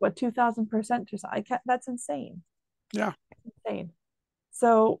that like what, 2,000% or something? That's insane. Yeah. That's insane.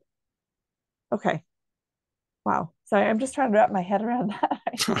 So, okay. Wow. Sorry, I'm just trying to wrap my head around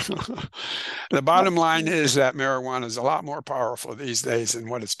that. The bottom line is that marijuana is a lot more powerful these days than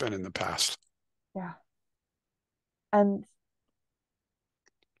what it's been in the past. Yeah. And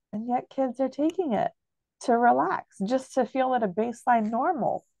yet kids are taking it to relax, just to feel at a baseline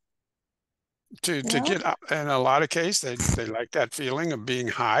normal. To get up, in a lot of cases, they like that feeling of being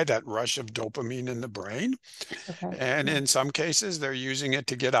high, that rush of dopamine in the brain. And in some cases, they're using it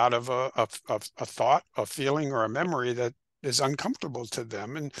to get out of a thought, a feeling, or a memory that is uncomfortable to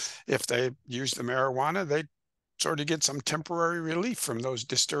them. And if they use the marijuana, they sort of get some temporary relief from those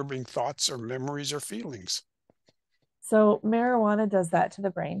disturbing thoughts or memories or feelings. So marijuana does that to the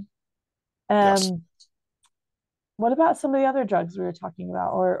brain. Yes. What about some of the other drugs we were talking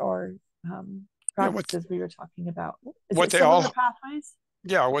about, or practices we were talking about? Is it similar pathways?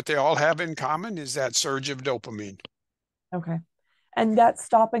 Yeah, what they all have in common is that surge of dopamine. Okay. And that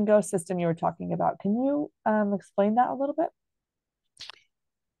stop and go system you were talking about, can you explain that a little bit?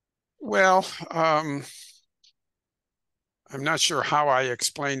 Well, I'm not sure how I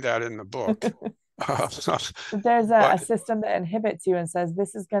explained that in the book. There's a system that inhibits you and says,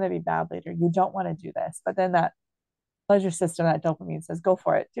 this is going to be bad later. You don't want to do this. But then that pleasure system, that dopamine says, go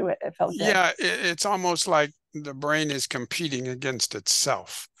for it, do it. It felt good. Yeah, it's almost like the brain is competing against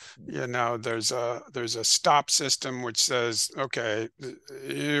itself. You know, there's a stop system which says, okay,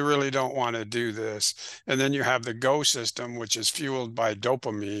 you really don't want to do this. And then you have the go system, which is fueled by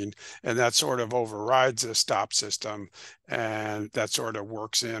dopamine, and that sort of overrides the stop system. And that sort of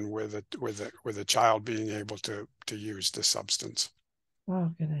works in with a child being able to use the substance. Oh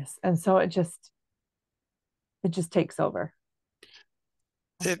goodness. And so it just takes over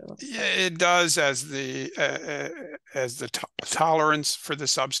It after a little. it does as the tolerance for the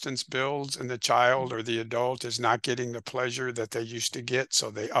substance builds, and the child or the adult is not getting the pleasure that they used to get, so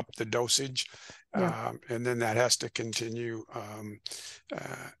they up the dosage, Yeah. and then that has to continue,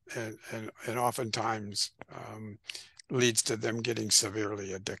 and oftentimes leads to them getting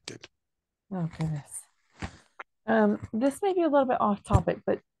severely addicted. Oh goodness. This may be a little bit off topic,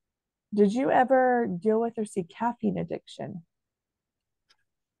 but did you ever deal with or see caffeine addiction?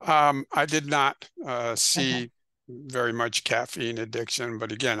 I did not Okay. see very much caffeine addiction,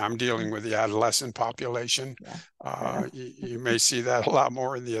 but again, I'm dealing with the adolescent population. Yeah, fair enough. You may see that a lot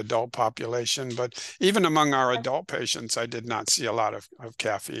more in the adult population, but even among our adult patients, I did not see a lot of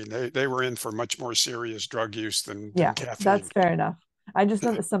caffeine. They were in for much more serious drug use than Yeah, caffeine. that's fair enough. I just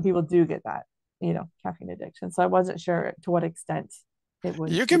know that some people do get that, caffeine addiction. So I wasn't sure to what extent it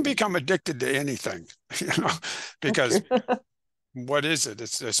was You can really. become addicted to anything, Yeah, that's because true. what is it?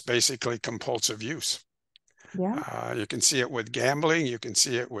 It's just basically compulsive use. Yeah. You can see it with gambling. You can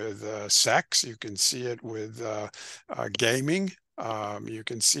see it with sex. You can see it with gaming. You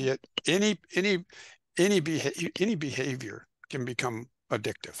can see it any behavior can become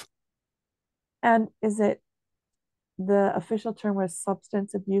addictive. And is it the official term was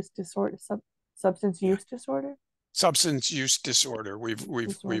substance abuse disorder, substance Yeah, use disorder? substance use disorder. We've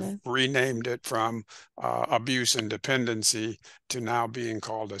Disorder. renamed it from abuse and dependency to now being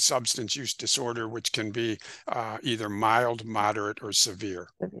called a substance use disorder, which can be either mild, moderate, or severe.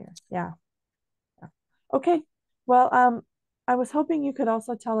 Severe. Yeah. Yeah. Okay. Well, I was hoping you could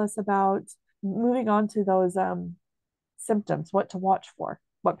also tell us about moving on to those symptoms, what to watch for,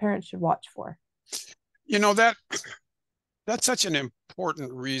 what parents should watch for. You know, that's such an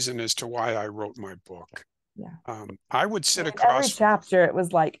important reason as to why I wrote my book. Yeah. I would I sit mean, every across, chapter it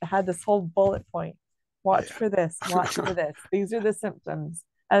was like it had this whole bullet point. Watch yeah. for this, watch for this. These are the symptoms.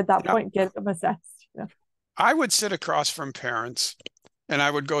 And at that Yeah, point, get them assessed. I would sit across from parents and I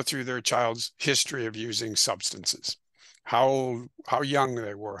would go through their child's history of using substances. How young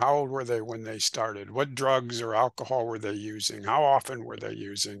they were, how old were they when they started, what drugs or alcohol were they using, how often were they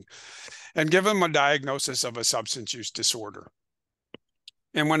using, and give them a diagnosis of a substance use disorder.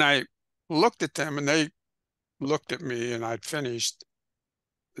 And when I looked at them and they looked at me and I'd finished,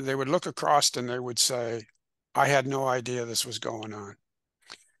 they would look across and they would say, I had no idea this was going on.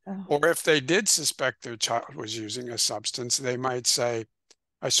 Oh, Or if they did suspect their child was using a substance, they might say,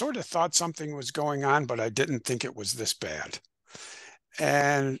 I sort of thought something was going on, but I didn't think it was this bad.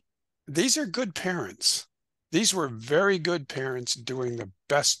 And these are good parents. These were very good parents doing the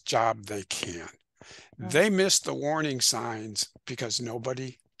best job they can. oh, They missed the warning signs because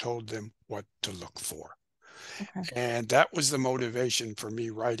nobody told them what to look for. okay. And that was the motivation for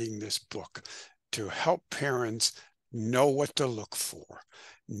me writing this book, to help parents know what to look for,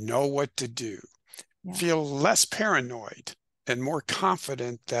 know what to do, Yeah. feel less paranoid and more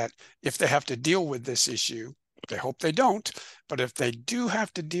confident that if they have to deal with this issue, they hope they don't, but if they do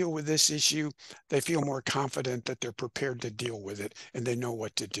have to deal with this issue, they feel more confident that they're prepared to deal with it and they know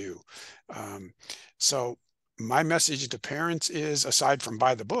what to do. So my message to parents is, aside from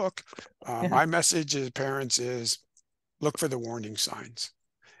buy the book, Yeah. my message to parents is look for the warning signs.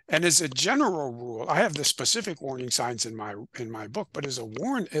 And as a general rule, I have the specific warning signs in my book, but as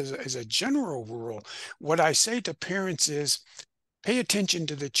a general rule, what I say to parents is pay attention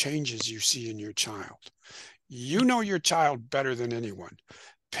to the changes you see in your child. You know your child better than anyone.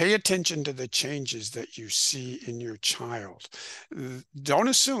 Pay attention to the changes that you see in your child. Don't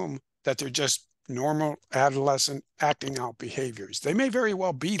assume that they're just normal adolescent acting out behaviors. They may very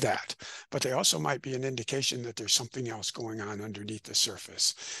well be that, but they also might be an indication that there's something else going on underneath the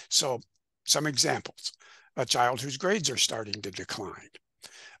surface. So some examples: a child whose grades are starting to decline,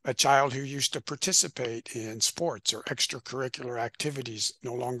 a child who used to participate in sports or extracurricular activities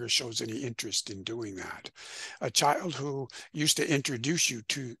no longer shows any interest in doing that. A child who used to introduce you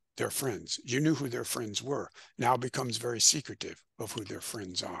to their friends, you knew who their friends were, now becomes very secretive of who their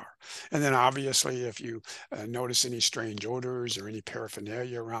friends are. And then obviously, if you notice any strange odors or any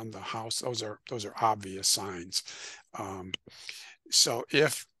paraphernalia around the house, those are obvious signs. So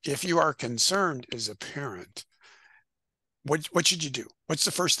if you are concerned as a parent, What should you do? What's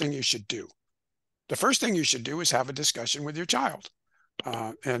the first thing you should do? The first thing you should do is have a discussion with your child.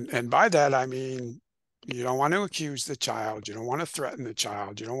 And by that, I mean, you don't want to accuse the child. You don't want to threaten the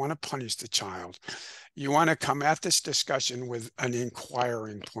child. You don't want to punish the child. You want to come at this discussion with an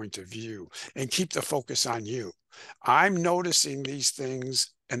inquiring point of view and keep the focus on you. I'm noticing these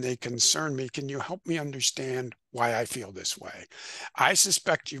things and they concern me. Can you help me understand why I feel this way? I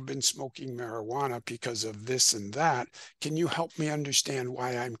suspect you've been smoking marijuana because of this and that. Can you help me understand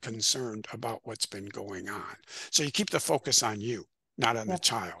why I'm concerned about what's been going on? So you keep the focus on you, not on the Yep.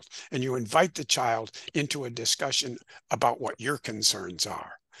 child. And you invite the child into a discussion about what your concerns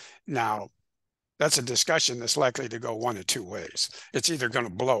are. Now, that's a discussion that's likely to go one of two ways. It's either going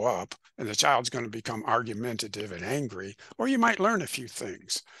to blow up and the child's going to become argumentative and angry, or you might learn a few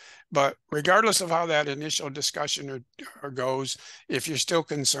things. But regardless of how that initial discussion or goes, if you're still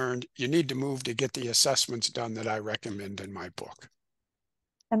concerned, you need to move to get the assessments done that I recommend in my book.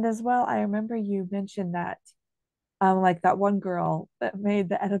 And as well, I remember you mentioned that, like that one girl that made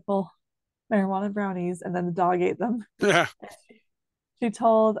the edible marijuana brownies and then the dog ate them. Yeah. She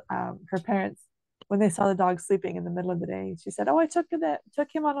told her parents when they saw the dog sleeping in the middle of the day, she said, "Oh, I took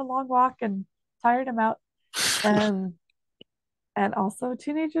him on a long walk and tired him out." And and also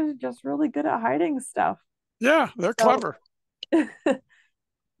teenagers are just really good at hiding stuff. Yeah, they're So clever.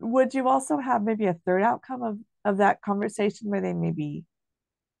 would you also have maybe a third outcome of that conversation where they maybe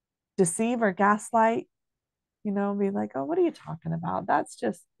deceive or gaslight, be like, "Oh, what are you talking about? That's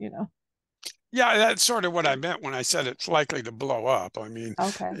just." Yeah, that's sort of what I meant when I said it's likely to blow up. I mean,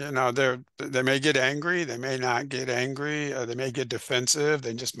 Okay. they may get angry, they may not get angry, they may get defensive,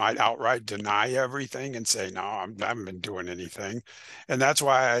 they just might outright deny everything and say, "No, I haven't been doing anything." And that's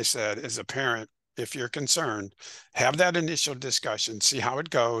why I said, as a parent, if you're concerned, have that initial discussion, see how it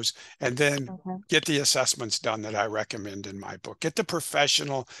goes, and then Okay. get the assessments done that I recommend in my book. Get the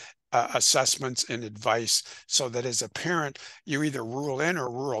professional assessments and advice so that as a parent, you either rule in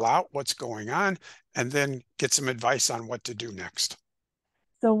or rule out what's going on and then get some advice on what to do next.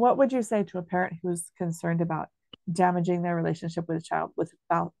 So what would you say to a parent who's concerned about damaging their relationship with a child with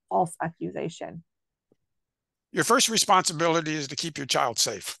false accusation? Your first responsibility is to keep your child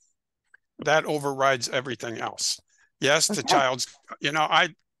safe. That overrides everything else. Yes, the Okay. child's,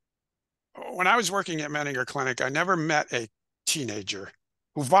 I when I was working at Menninger Clinic, I never met a teenager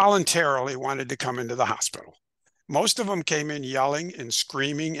who voluntarily wanted to come into the hospital. Most of them came in yelling and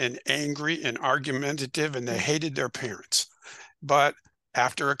screaming and angry and argumentative, and they Yeah. hated their parents. But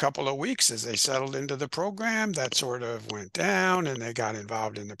after a couple of weeks, as they settled into the program, that sort of went down and they got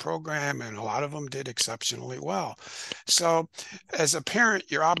involved in the program, and a lot of them did exceptionally well. So, as a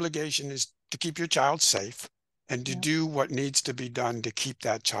parent, your obligation is to keep your child safe and to Yeah. do what needs to be done to keep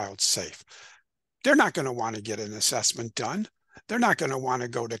that child safe. They're not going to want to get an assessment done. They're not going to want to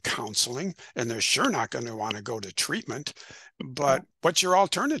go to counseling, and they're sure not going to want to go to treatment. Yeah. But what's your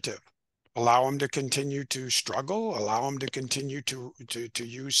alternative? Allow them to continue to struggle, allow them to continue to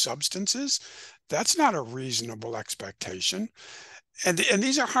use substances? That's not a reasonable expectation. And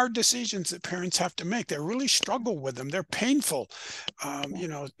these are hard decisions that parents have to make. They really struggle with them. They're painful.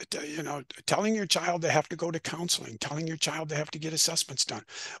 Yeah. Telling your child they have to go to counseling, telling your child they have to get assessments done,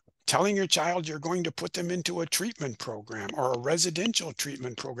 telling your child you're going to put them into a treatment program or a residential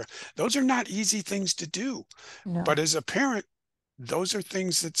treatment program. Those are not easy things to do. But No. as a parent, those are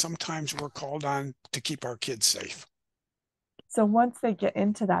things that sometimes we're called on to keep our kids safe. So once they get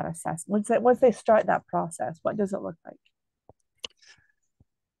into that assessment, once they start that process, what does it look like?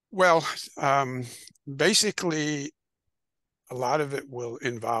 Well, basically, a lot of it will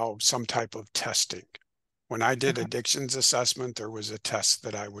involve some type of testing. When I did Okay. addictions assessment, there was a test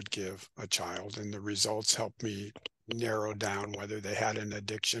that I would give a child, and the results helped me narrow down whether they had an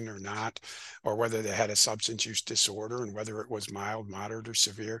addiction or not, or whether they had a substance use disorder and whether it was mild, moderate, or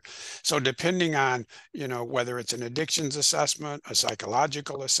severe. So depending on, whether it's an addictions assessment, a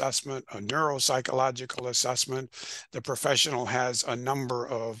psychological assessment, a neuropsychological assessment, the professional has a number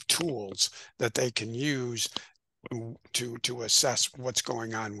of tools that they can use to assess what's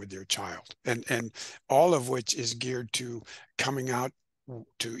going on with your child, and all of which is geared to coming out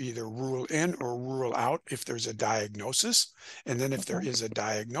to either rule in or rule out if there's a diagnosis. And then if there Okay. is a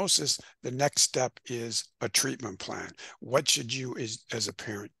diagnosis, the next step is a treatment plan. What should you as a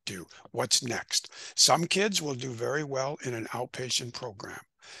parent do? What's next? Some kids will do very well in an outpatient program.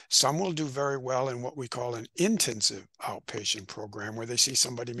 Some will do very well in what we call an intensive outpatient program, where they see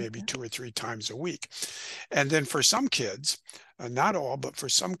somebody maybe Okay. 2 or 3 times a week. And then for some kids, not all, but for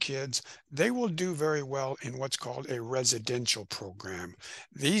some kids, they will do very well in what's called a residential program.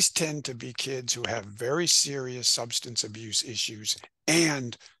 These tend to be kids who have very serious substance abuse issues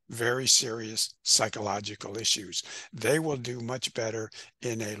and very serious psychological issues. They will do much better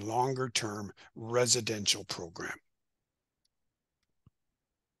in a longer term residential program.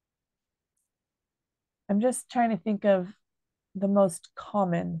 I'm just trying to think of the most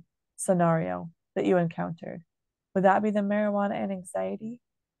common scenario that you encountered. Would that be the marijuana and anxiety?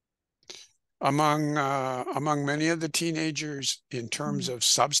 Among many of the teenagers, in terms Mm, of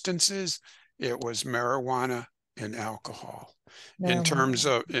substances, it was marijuana and alcohol.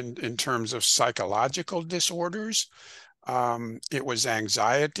 marijuana. In terms of psychological disorders, it was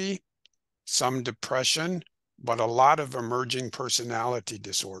anxiety, some depression, but a lot of emerging personality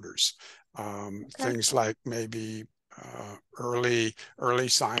disorders. Okay. Things like maybe early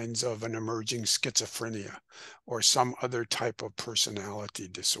signs of an emerging schizophrenia or some other type of personality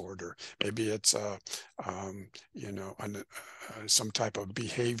disorder. Maybe it's some type of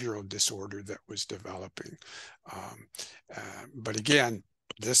behavioral disorder that was developing. Um, but again,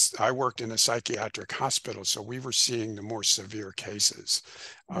 I worked in a psychiatric hospital, so we were seeing the more severe cases.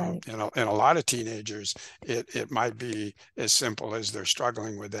 Right. In a lot of teenagers, it might be as simple as they're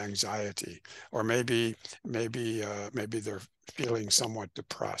struggling with anxiety, or maybe they're feeling somewhat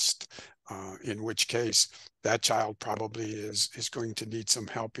depressed. In which case, that child probably is going to need some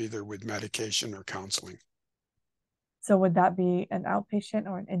help either with medication or counseling. So would that be an outpatient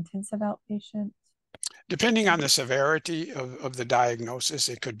or an intensive outpatient? Depending on the severity of the diagnosis,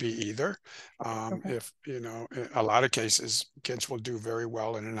 it could be either. Okay. If, in a lot of cases, kids will do very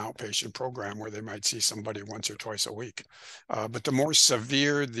well in an outpatient program where they might see somebody once or twice a week. But the more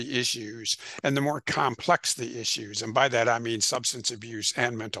severe the issues and the more complex the issues, and by that I mean substance abuse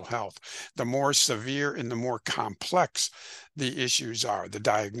and mental health, the more severe and the more complex the issues are, the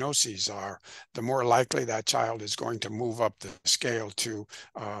diagnoses are, the more likely that child is going to move up the scale to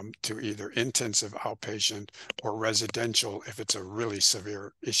either intensive outpatient or residential if it's a really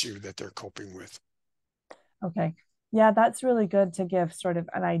severe issue that they're coping with. Okay. Yeah, that's really good to give sort of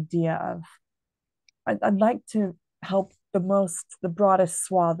an idea of. I'd like to help the broadest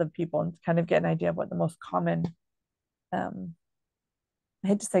swath of people and kind of get an idea of what the most common, um, I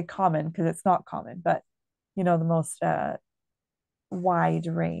hate to say common because it's not common, but the most wide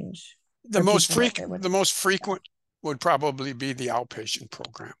range for people that it would. The most Yeah. frequent would probably be the outpatient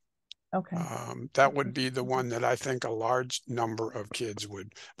program. Okay. That would be Outpatient the program. one that I think a large number of kids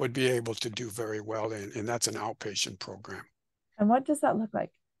would be able to do very well in, and that's an outpatient program. And what does that look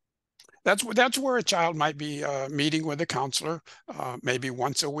like? That's where a child might be meeting with a counselor, maybe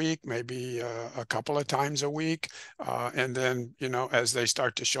once a week, maybe a couple of times a week, and then as they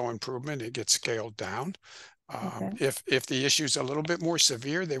start to show improvement, it gets scaled down. Okay. If the issue is a little bit more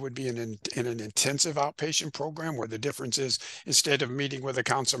severe, they would be in an intensive outpatient program where the difference is instead of meeting with a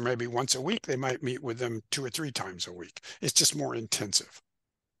counselor maybe once a week, they might meet with them 2 or 3 times a week. It's just more intensive.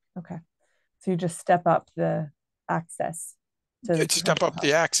 Okay. So you just step up the access to the To step professional up the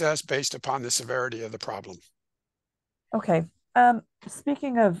help. access based upon the severity of the problem. Okay.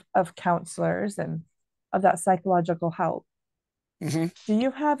 Speaking of counselors and of that psychological help, Mhm. do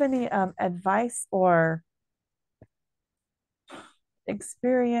you have any advice or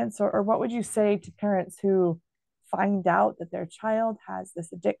experience, or what would you say to parents who find out that their child has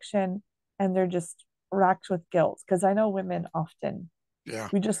this addiction and they're just racked with guilt? Because I know women often, Yeah.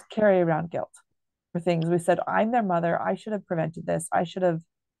 we just carry around guilt for things. We said, I'm their mother. I should have prevented this. I should have,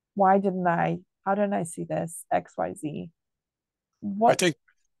 why didn't I? How didn't I see this? XYZ. I What think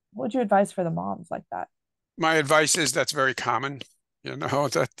would you advise for the moms like that? my advice is that's very common,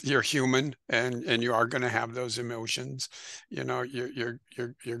 that you're human and you are going to have those emotions.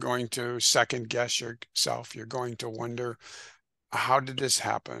 You're going to second guess yourself. You're going to wonder, how did this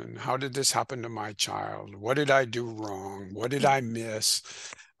happen? How did this happen to my child? What did I do wrong? What did I miss?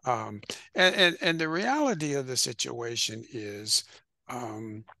 Um, and the reality of the situation is,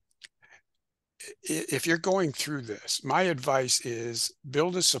 um, if you're going through this, my advice is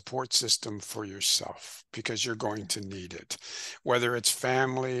build a support system for yourself because you're going to need it. Whether it's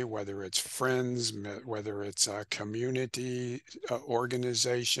family, whether it's friends, whether it's a community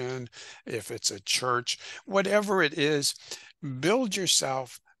organization, if it's a church, whatever it is, build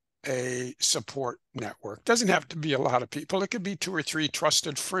yourself a support network. Doesn't have to be a lot of people. It could be 2 or 3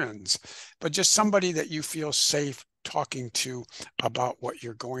 trusted friends, but just somebody that you feel safe talking to about what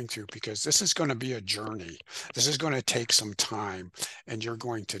you're going through, because this is going to be a journey. This is going to take some time, and you're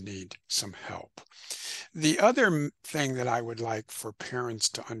going to need some help. The other thing that I would like for parents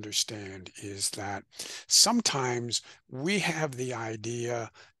to understand is that sometimes we have the idea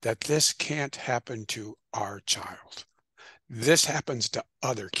that this can't happen to our child. This happens to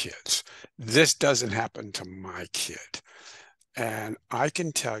other kids. This doesn't happen to my kid. And I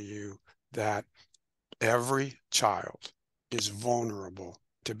can tell you that every child is vulnerable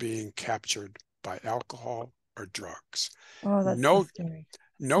to being captured by alcohol or drugs. Oh, that's so No, scary. That's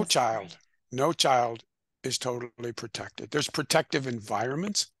so no scary. child, no child is totally protected. There's protective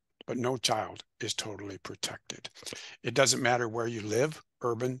environments, but no child is totally protected. It doesn't matter where you live,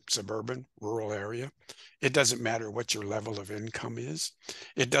 urban, suburban, rural area. It doesn't matter what your level of income is.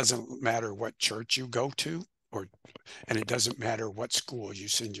 It doesn't matter what church you go to, and it doesn't matter what school you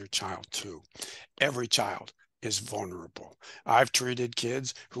send your child to. Every child is vulnerable. I've treated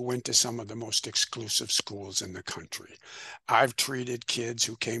kids who went to some of the most exclusive schools in the country. I've treated kids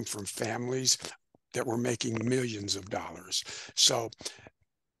who came from families that were making millions of dollars. So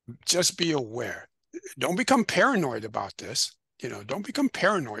just be aware. Don't become paranoid about this. Don't become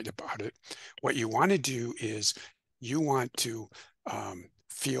paranoid about it. What you want to do is you want to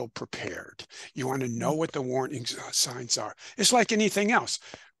feel prepared. You want to know what the warning signs are. It's like anything else.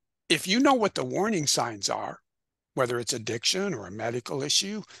 If you know what the warning signs are, whether it's addiction or a medical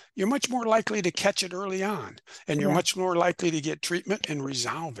issue, you're much more likely to catch it early on, and you're Yeah. much more likely to get treatment and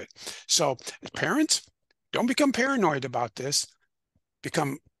resolve it. So parents, don't become paranoid about this.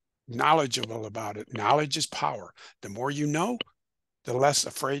 Become knowledgeable about it. Knowledge is power. The more you know, the less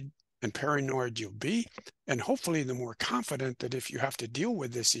afraid and paranoid you'll be, and hopefully the more confident that if you have to deal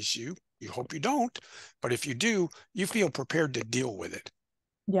with this issue, you hope you don't, but if you do, you feel prepared to deal with it.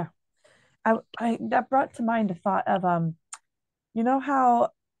 Yeah. I that brought to mind a thought of you know how,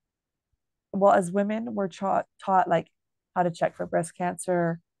 well, as women we're taught like how to check for breast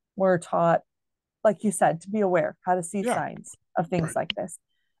cancer. We're taught, like you said, to be aware, how to see Yeah, signs of things right. like this.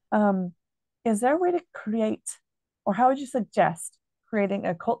 Um, is there a way to create, or how would you suggest creating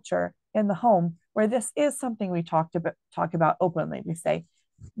a culture in the home where this is something we talk about openly? We say,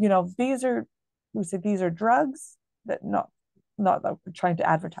 we say these are drugs, that not that we're trying to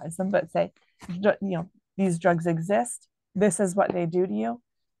advertise them, but say, these drugs exist. This is what they do to you,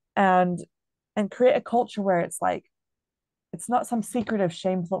 and create a culture where it's like it's not some secretive,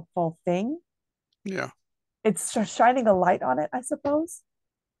 shameful thing. Yeah. It's just shining a light on it, I suppose.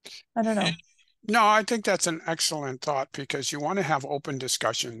 I don't know. No, I think that's an excellent thought, because you want to have open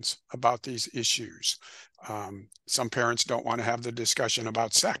discussions about these issues. Some parents don't want to have the discussion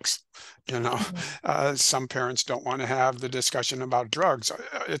about sex. You know, Mhm. some parents don't want to have the discussion about drugs.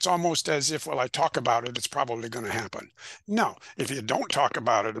 It's almost as if, well, I talk about it, it's probably going to happen. No, if you don't talk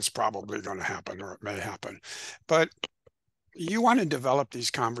about it, it's probably going to happen, or it may happen. But you want to develop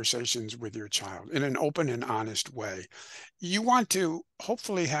these conversations with your child in an open and honest way. You want to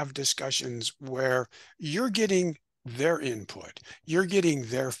hopefully have discussions where you're getting their input, you're getting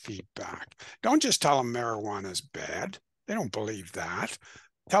their feedback. Don't just tell them marijuana is bad. They don't believe that.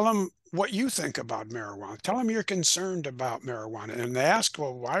 Tell them what you think about marijuana. Tell them you're concerned about marijuana. And they ask,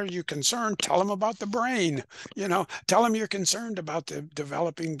 well, why are you concerned? Tell them about the brain. Tell them you're concerned about the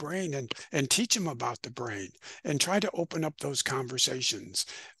developing brain, and teach them about the brain, and try to open up those conversations.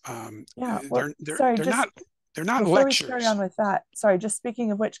 Yeah. Well, They're sorry, they're just not they're not before we carry lectures. on with that, sorry, just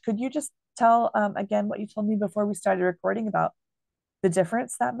speaking of which, could you just tell again what you told me before we started recording about the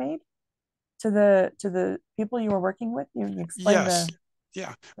difference that made to the people you were working with? You explained Yes. the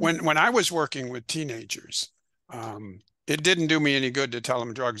Yeah. When I was working with teenagers, it didn't do me any good to tell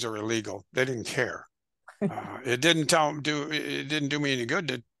them drugs are illegal. They didn't care. It didn't do me any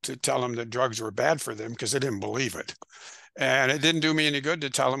good to tell them that drugs were bad for them, because they didn't believe it. And it didn't do me any good to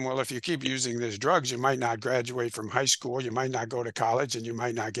tell them, well, if you keep using these drugs, you might not graduate from high school, you might not go to college, and you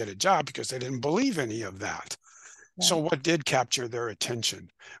might not get a job, because they didn't believe any of that. So right. what did capture their attention?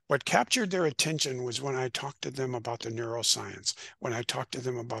 What captured their attention was when I talked to them about the neuroscience, when I talked to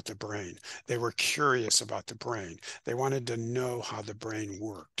them about the brain. They were curious about the brain. They wanted to know how the brain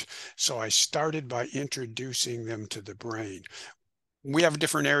worked. So I started by introducing them to the brain. We have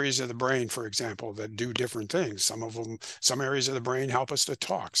different areas of the brain, for example, that do different things. Some areas of the brain help us to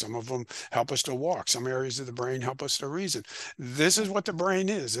talk. Some of them help us to walk. Some areas of the brain help us to reason. This is what the brain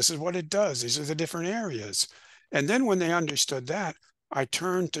is. This is what it does. These are the different areas. And then when they understood that, I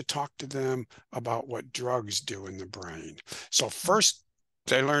turned to talk to them about what drugs do in the brain. So first,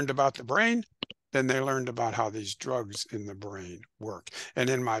 they learned about the brain, then they learned about how these drugs in the brain work. And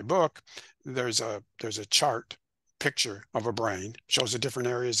in my book, there's a chart picture of a brain, shows the different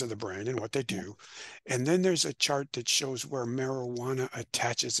areas of the brain and what they do. And then there's a chart that shows where marijuana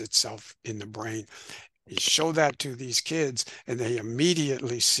attaches itself in the brain. You show that to these kids and they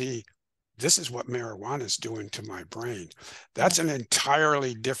immediately see, this is what marijuana is doing to my brain. That's an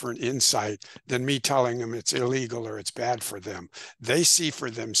entirely different insight than me telling them it's illegal or it's bad for them. They see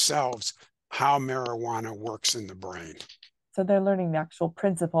for themselves how marijuana works in the brain. So they're learning the actual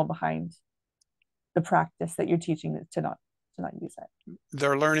principle behind the practice that you're teaching to not use it.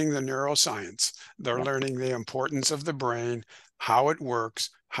 They're learning the neuroscience. They're learning the importance of the brain, how it works,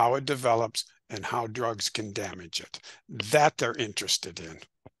 how it develops, and how drugs can damage it. That they're interested in.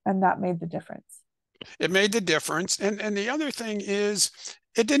 And that made the difference. It made the difference. And the other thing is,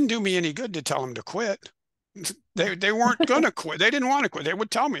 it didn't do me any good to tell them to quit. They weren't going to quit. They didn't want to quit. They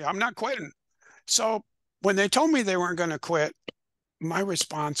would tell me, I'm not quitting. So when they told me they weren't going to quit, my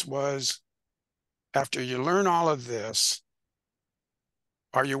response was, after you learn all of this,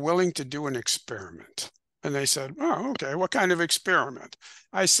 are you willing to do an experiment? And they said, oh, okay, what kind of experiment?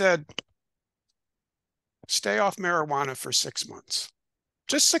 I said, stay off marijuana for 6 months.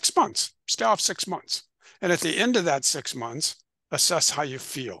 Just 6 months. Stay off 6 months. And at the end of that 6 months, assess how you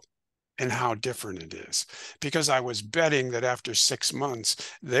feel and how different it is. Because I was betting that after 6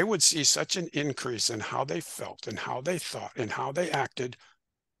 months, they would see such an increase in how they felt and how they thought and how they acted,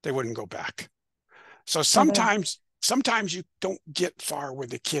 they wouldn't go back. So sometimes you don't get far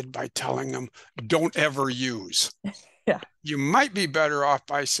with a kid by telling them, don't ever use. You might be better off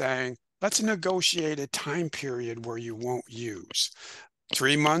by saying, let's negotiate a time period where you won't use.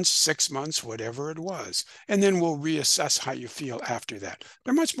 3 months, 6 months, whatever it was. And then we'll reassess how you feel after that.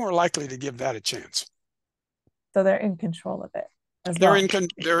 They're much more likely to give that a chance. So they're in control of it as they're well.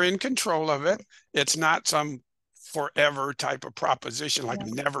 They're in control of it. It's not some forever type of proposition like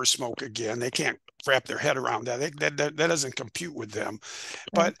never smoke again. They can't wrap their head around that. That doesn't compute with them.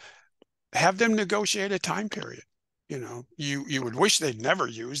 But have them negotiate a time period. You know, you would wish they'd never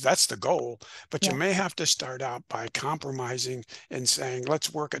use. That's the goal. But you may have to start out by compromising and saying,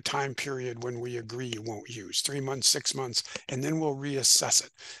 let's work a time period when we agree you won't use. 3 months, 6 months, and then we'll reassess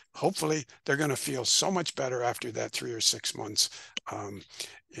it. Hopefully, they're going to feel so much better after that 3 or 6 months,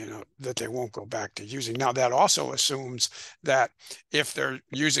 you know, that they won't go back to using. Now, that also assumes that if they're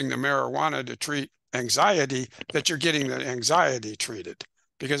using the marijuana to treat anxiety, that you're getting the anxiety treated.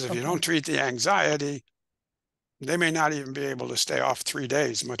 Because if you don't treat the anxiety, they may not even be able to stay off 3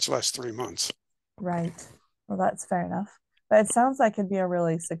 days, much less 3 months. Right. Well, that's fair enough. But it sounds like it'd be a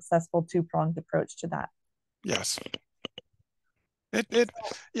really successful two-pronged approach to that. Yes. It's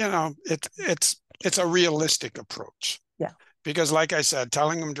a realistic approach. Yeah. Because like I said,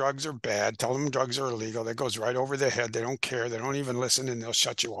 telling them drugs are bad, telling them drugs are illegal, that goes right over their head. They don't care. They don't even listen, and they'll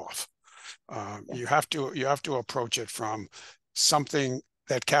shut you off. You have to approach it from something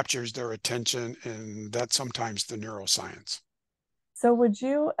that captures their attention, and that's sometimes the neuroscience. So would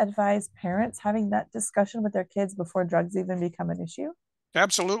you advise parents having that discussion with their kids before drugs even become an issue?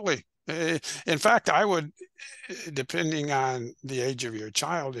 Absolutely. In fact, I would, depending on the age of your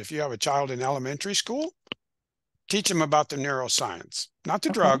child, if you have a child in elementary school, teach them about the neuroscience, not the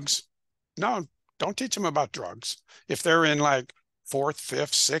drugs. No, don't teach them about drugs. If they're in like 4th,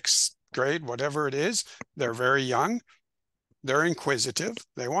 5th, 6th grade, whatever it is, they're very young. They're inquisitive.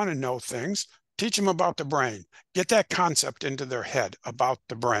 They want to know things. Teach them about the brain. Get that concept into their head about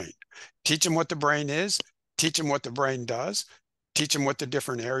the brain. Teach them what the brain is. Teach them what the brain does. Teach them what the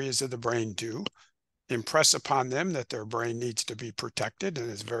different areas of the brain do. Impress upon them that their brain needs to be protected and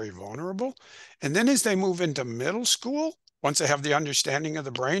is very vulnerable. And then as they move into middle school, once they have the understanding of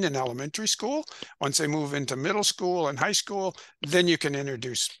the brain in elementary school, once they move into middle school and high school, then you can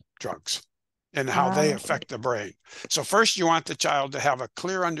introduce drugs and how they affect the brain. So first you want the child to have a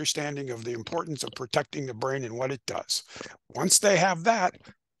clear understanding of the importance of protecting the brain and what it does. Once they have that,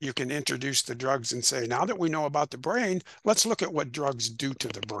 you can introduce the drugs and say, now that we know about the brain, let's look at what drugs do to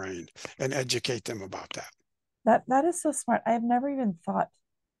the brain and educate them about that. That is so smart. I have never even thought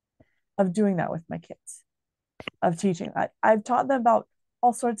of doing that with my kids, of teaching. I've taught them about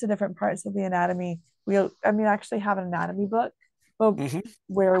all sorts of different parts of the anatomy. I actually have an anatomy book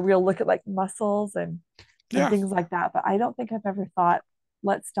where we'll look at like muscles and things like that. But I don't think I've ever thought,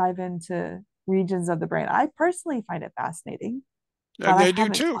 let's dive into regions of the brain. I personally find it fascinating. And they do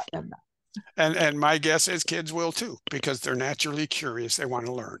too. And my guess is kids will too, because they're naturally curious. They want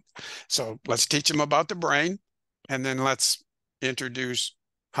to learn. So let's teach them about the brain, and then let's introduce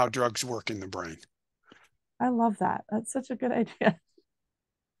how drugs work in the brain. I love that. That's such a good idea.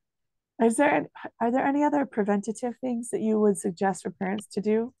 Is there are there any other preventative things that you would suggest for parents to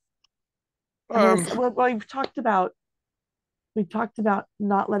do? I mean, Um, well, we've talked about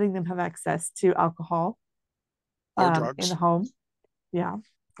not letting them have access to alcohol or in the drugs, home, yeah,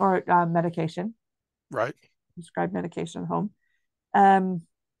 or medication, right? prescribed medication at home. Um,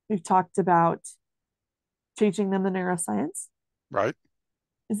 we've talked about teaching them the neuroscience. Right.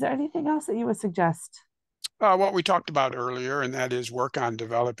 Is there anything else that you would suggest? What we talked about earlier, and that is work on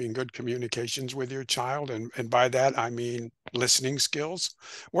developing good communications with your child. And by that, I mean listening skills.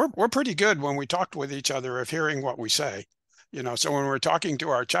 We're pretty good when we talk with each other of hearing what we say. So when we're talking to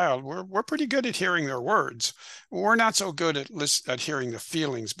our child, we're pretty good at hearing their words. We're not so good at hearing the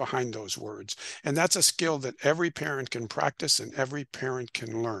feelings behind those words. And that's a skill that every parent can practice and every parent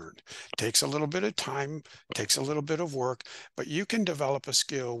can learn. Takes a little bit of time, takes a little bit of work, but you can develop a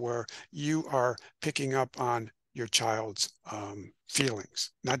skill where you are picking up on your child's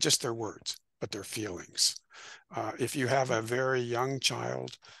feelings, not just their words, but their feelings. If you have a very young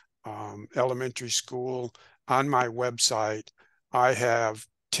child, elementary school, on my website, I have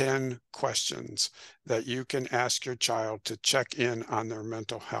 10 questions that you can ask your child to check in on their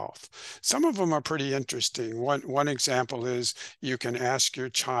mental health. Some of them are pretty interesting. One example is you can ask your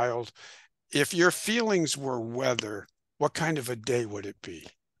child, if your feelings were weather, what kind of a day would it be?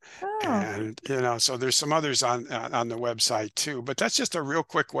 Oh, And so there's some others on the website too, but that's just a real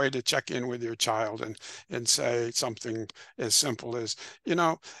quick way to check in with your child and say something as simple as,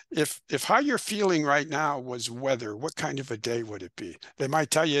 if how you're feeling right now was weather, what kind of a day would it be? They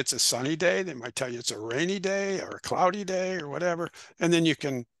might tell you it's a sunny day, they might tell you it's a rainy day or a cloudy day or whatever, and then you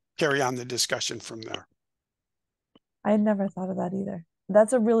can carry on the discussion from there. I had never thought of that either.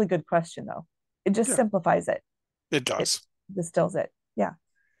 That's a really good question, though. It just Yeah, simplifies it. it It does. distills it. Yeah.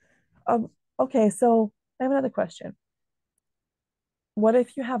 Um, okay, so I have another question. What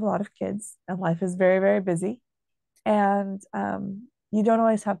if you have a lot of kids and life is very, very busy and you don't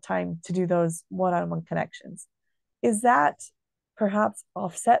always have time to do those one-on-one connections? Is that perhaps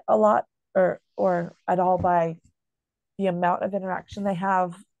offset a lot or at all by the amount of interaction they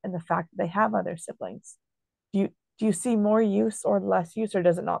have and the fact that they have other siblings? Do you see more use or less use, or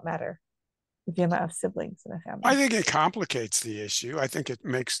does it not matter with the amount of siblings in a I family? think it complicates the issue. I think it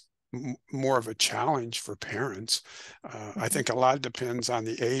makes more of a challenge for parents. I Okay. think a lot depends on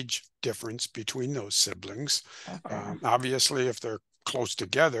the age difference between those siblings. Oh, fair enough. Obviously, if they're close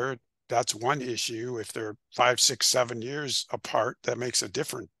together, that's one issue. If they're 5, 6, 7 years apart, that makes a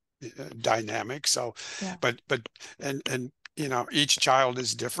different dynamic. So, Yeah. but and each child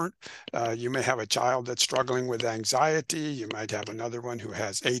is different. You may have a child that's struggling with anxiety. You might have another one who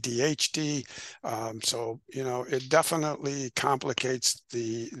has ADHD. So it definitely complicates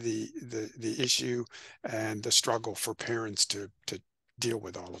the issue and the struggle for parents to deal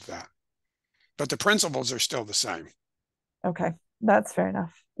with all of that. But the principles are still the same. Okay. That's fair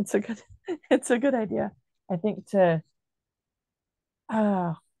enough. It's a good it's a good idea. I think to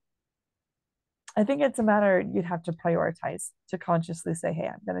uh I think it's a matter you'd have to prioritize to consciously say, hey,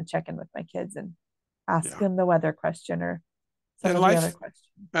 I'm going to check in with my kids and ask Yeah. them the weather question or some And of the other life questions.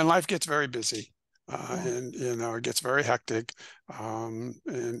 and life gets very busy. Yeah. And it gets very hectic, and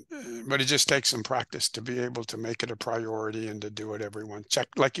but it just takes some practice to be able to make it a priority and to do it every once. Check,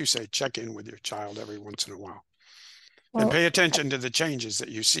 like you say, check in with your child every once in a while, and Well, pay attention to the changes that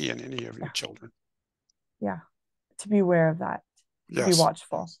you see in any of your yeah, children. yeah. To be aware of that, to be Yes,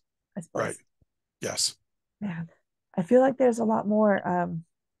 watchful, I right. suppose. Yes. Man, I feel like there's a lot more,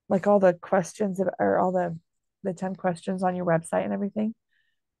 like all the questions or all the 10 questions on your website and everything.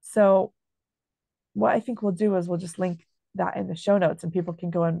 So what I think we'll do is we'll just link that in the show notes and people can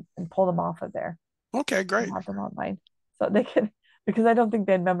go and pull them off of there Okay, and great. have them online. So they can because I don't think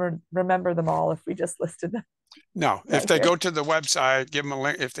they'd remember them all if we just listed them No, if right they here. go to the website, give them a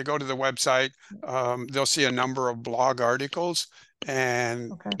link. If they go to the website, they'll see a number of blog articles,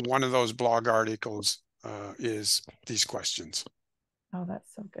 and Okay. one of those blog articles is these questions. Oh,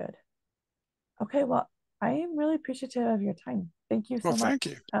 that's so good. Okay, well, I am really appreciative of your time. Thank you Well, so thank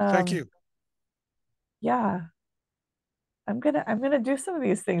you. much. Thank you. Yeah, I'm gonna do some of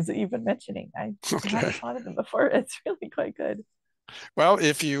these things that you've been mentioning. I Okay. haven't thought of them before. It's really quite good. Well,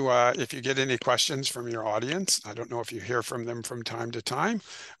 if you get any questions from your audience, I don't know if you hear from them from time to time,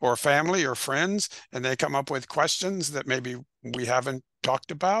 or family or friends, and they come up with questions that maybe we haven't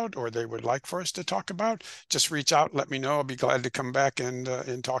talked about or they would like for us to talk about, just reach out, let me know. I'll be glad to come back and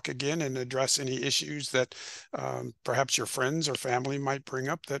talk again and address any issues that perhaps your friends or family might bring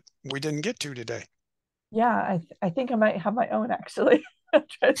up that we didn't get to today. Yeah, I think I might have my own actually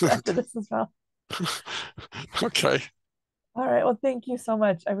after this as well. Okay. All right. Well, thank you so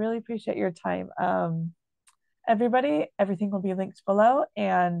much. I really appreciate your time. Everybody, everything will be linked below,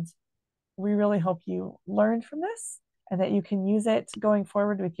 and we really hope you learned from this and that you can use it going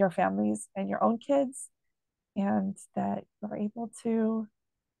forward with your families and your own kids, and that you're able to.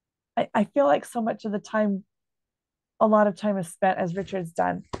 I feel like so much of the time, a lot of time is spent, as Richard's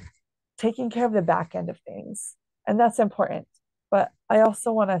done, taking care of the back end of things. And that's important. But I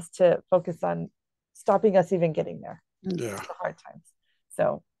also want us to focus on stopping us even getting there, Yeah, the hard times.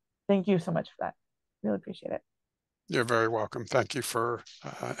 So thank you so much for that. Really appreciate it. you're very welcome. Thank you for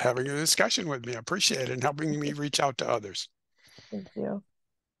having a discussion with me. I appreciate it and helping me reach out to others. Thank you.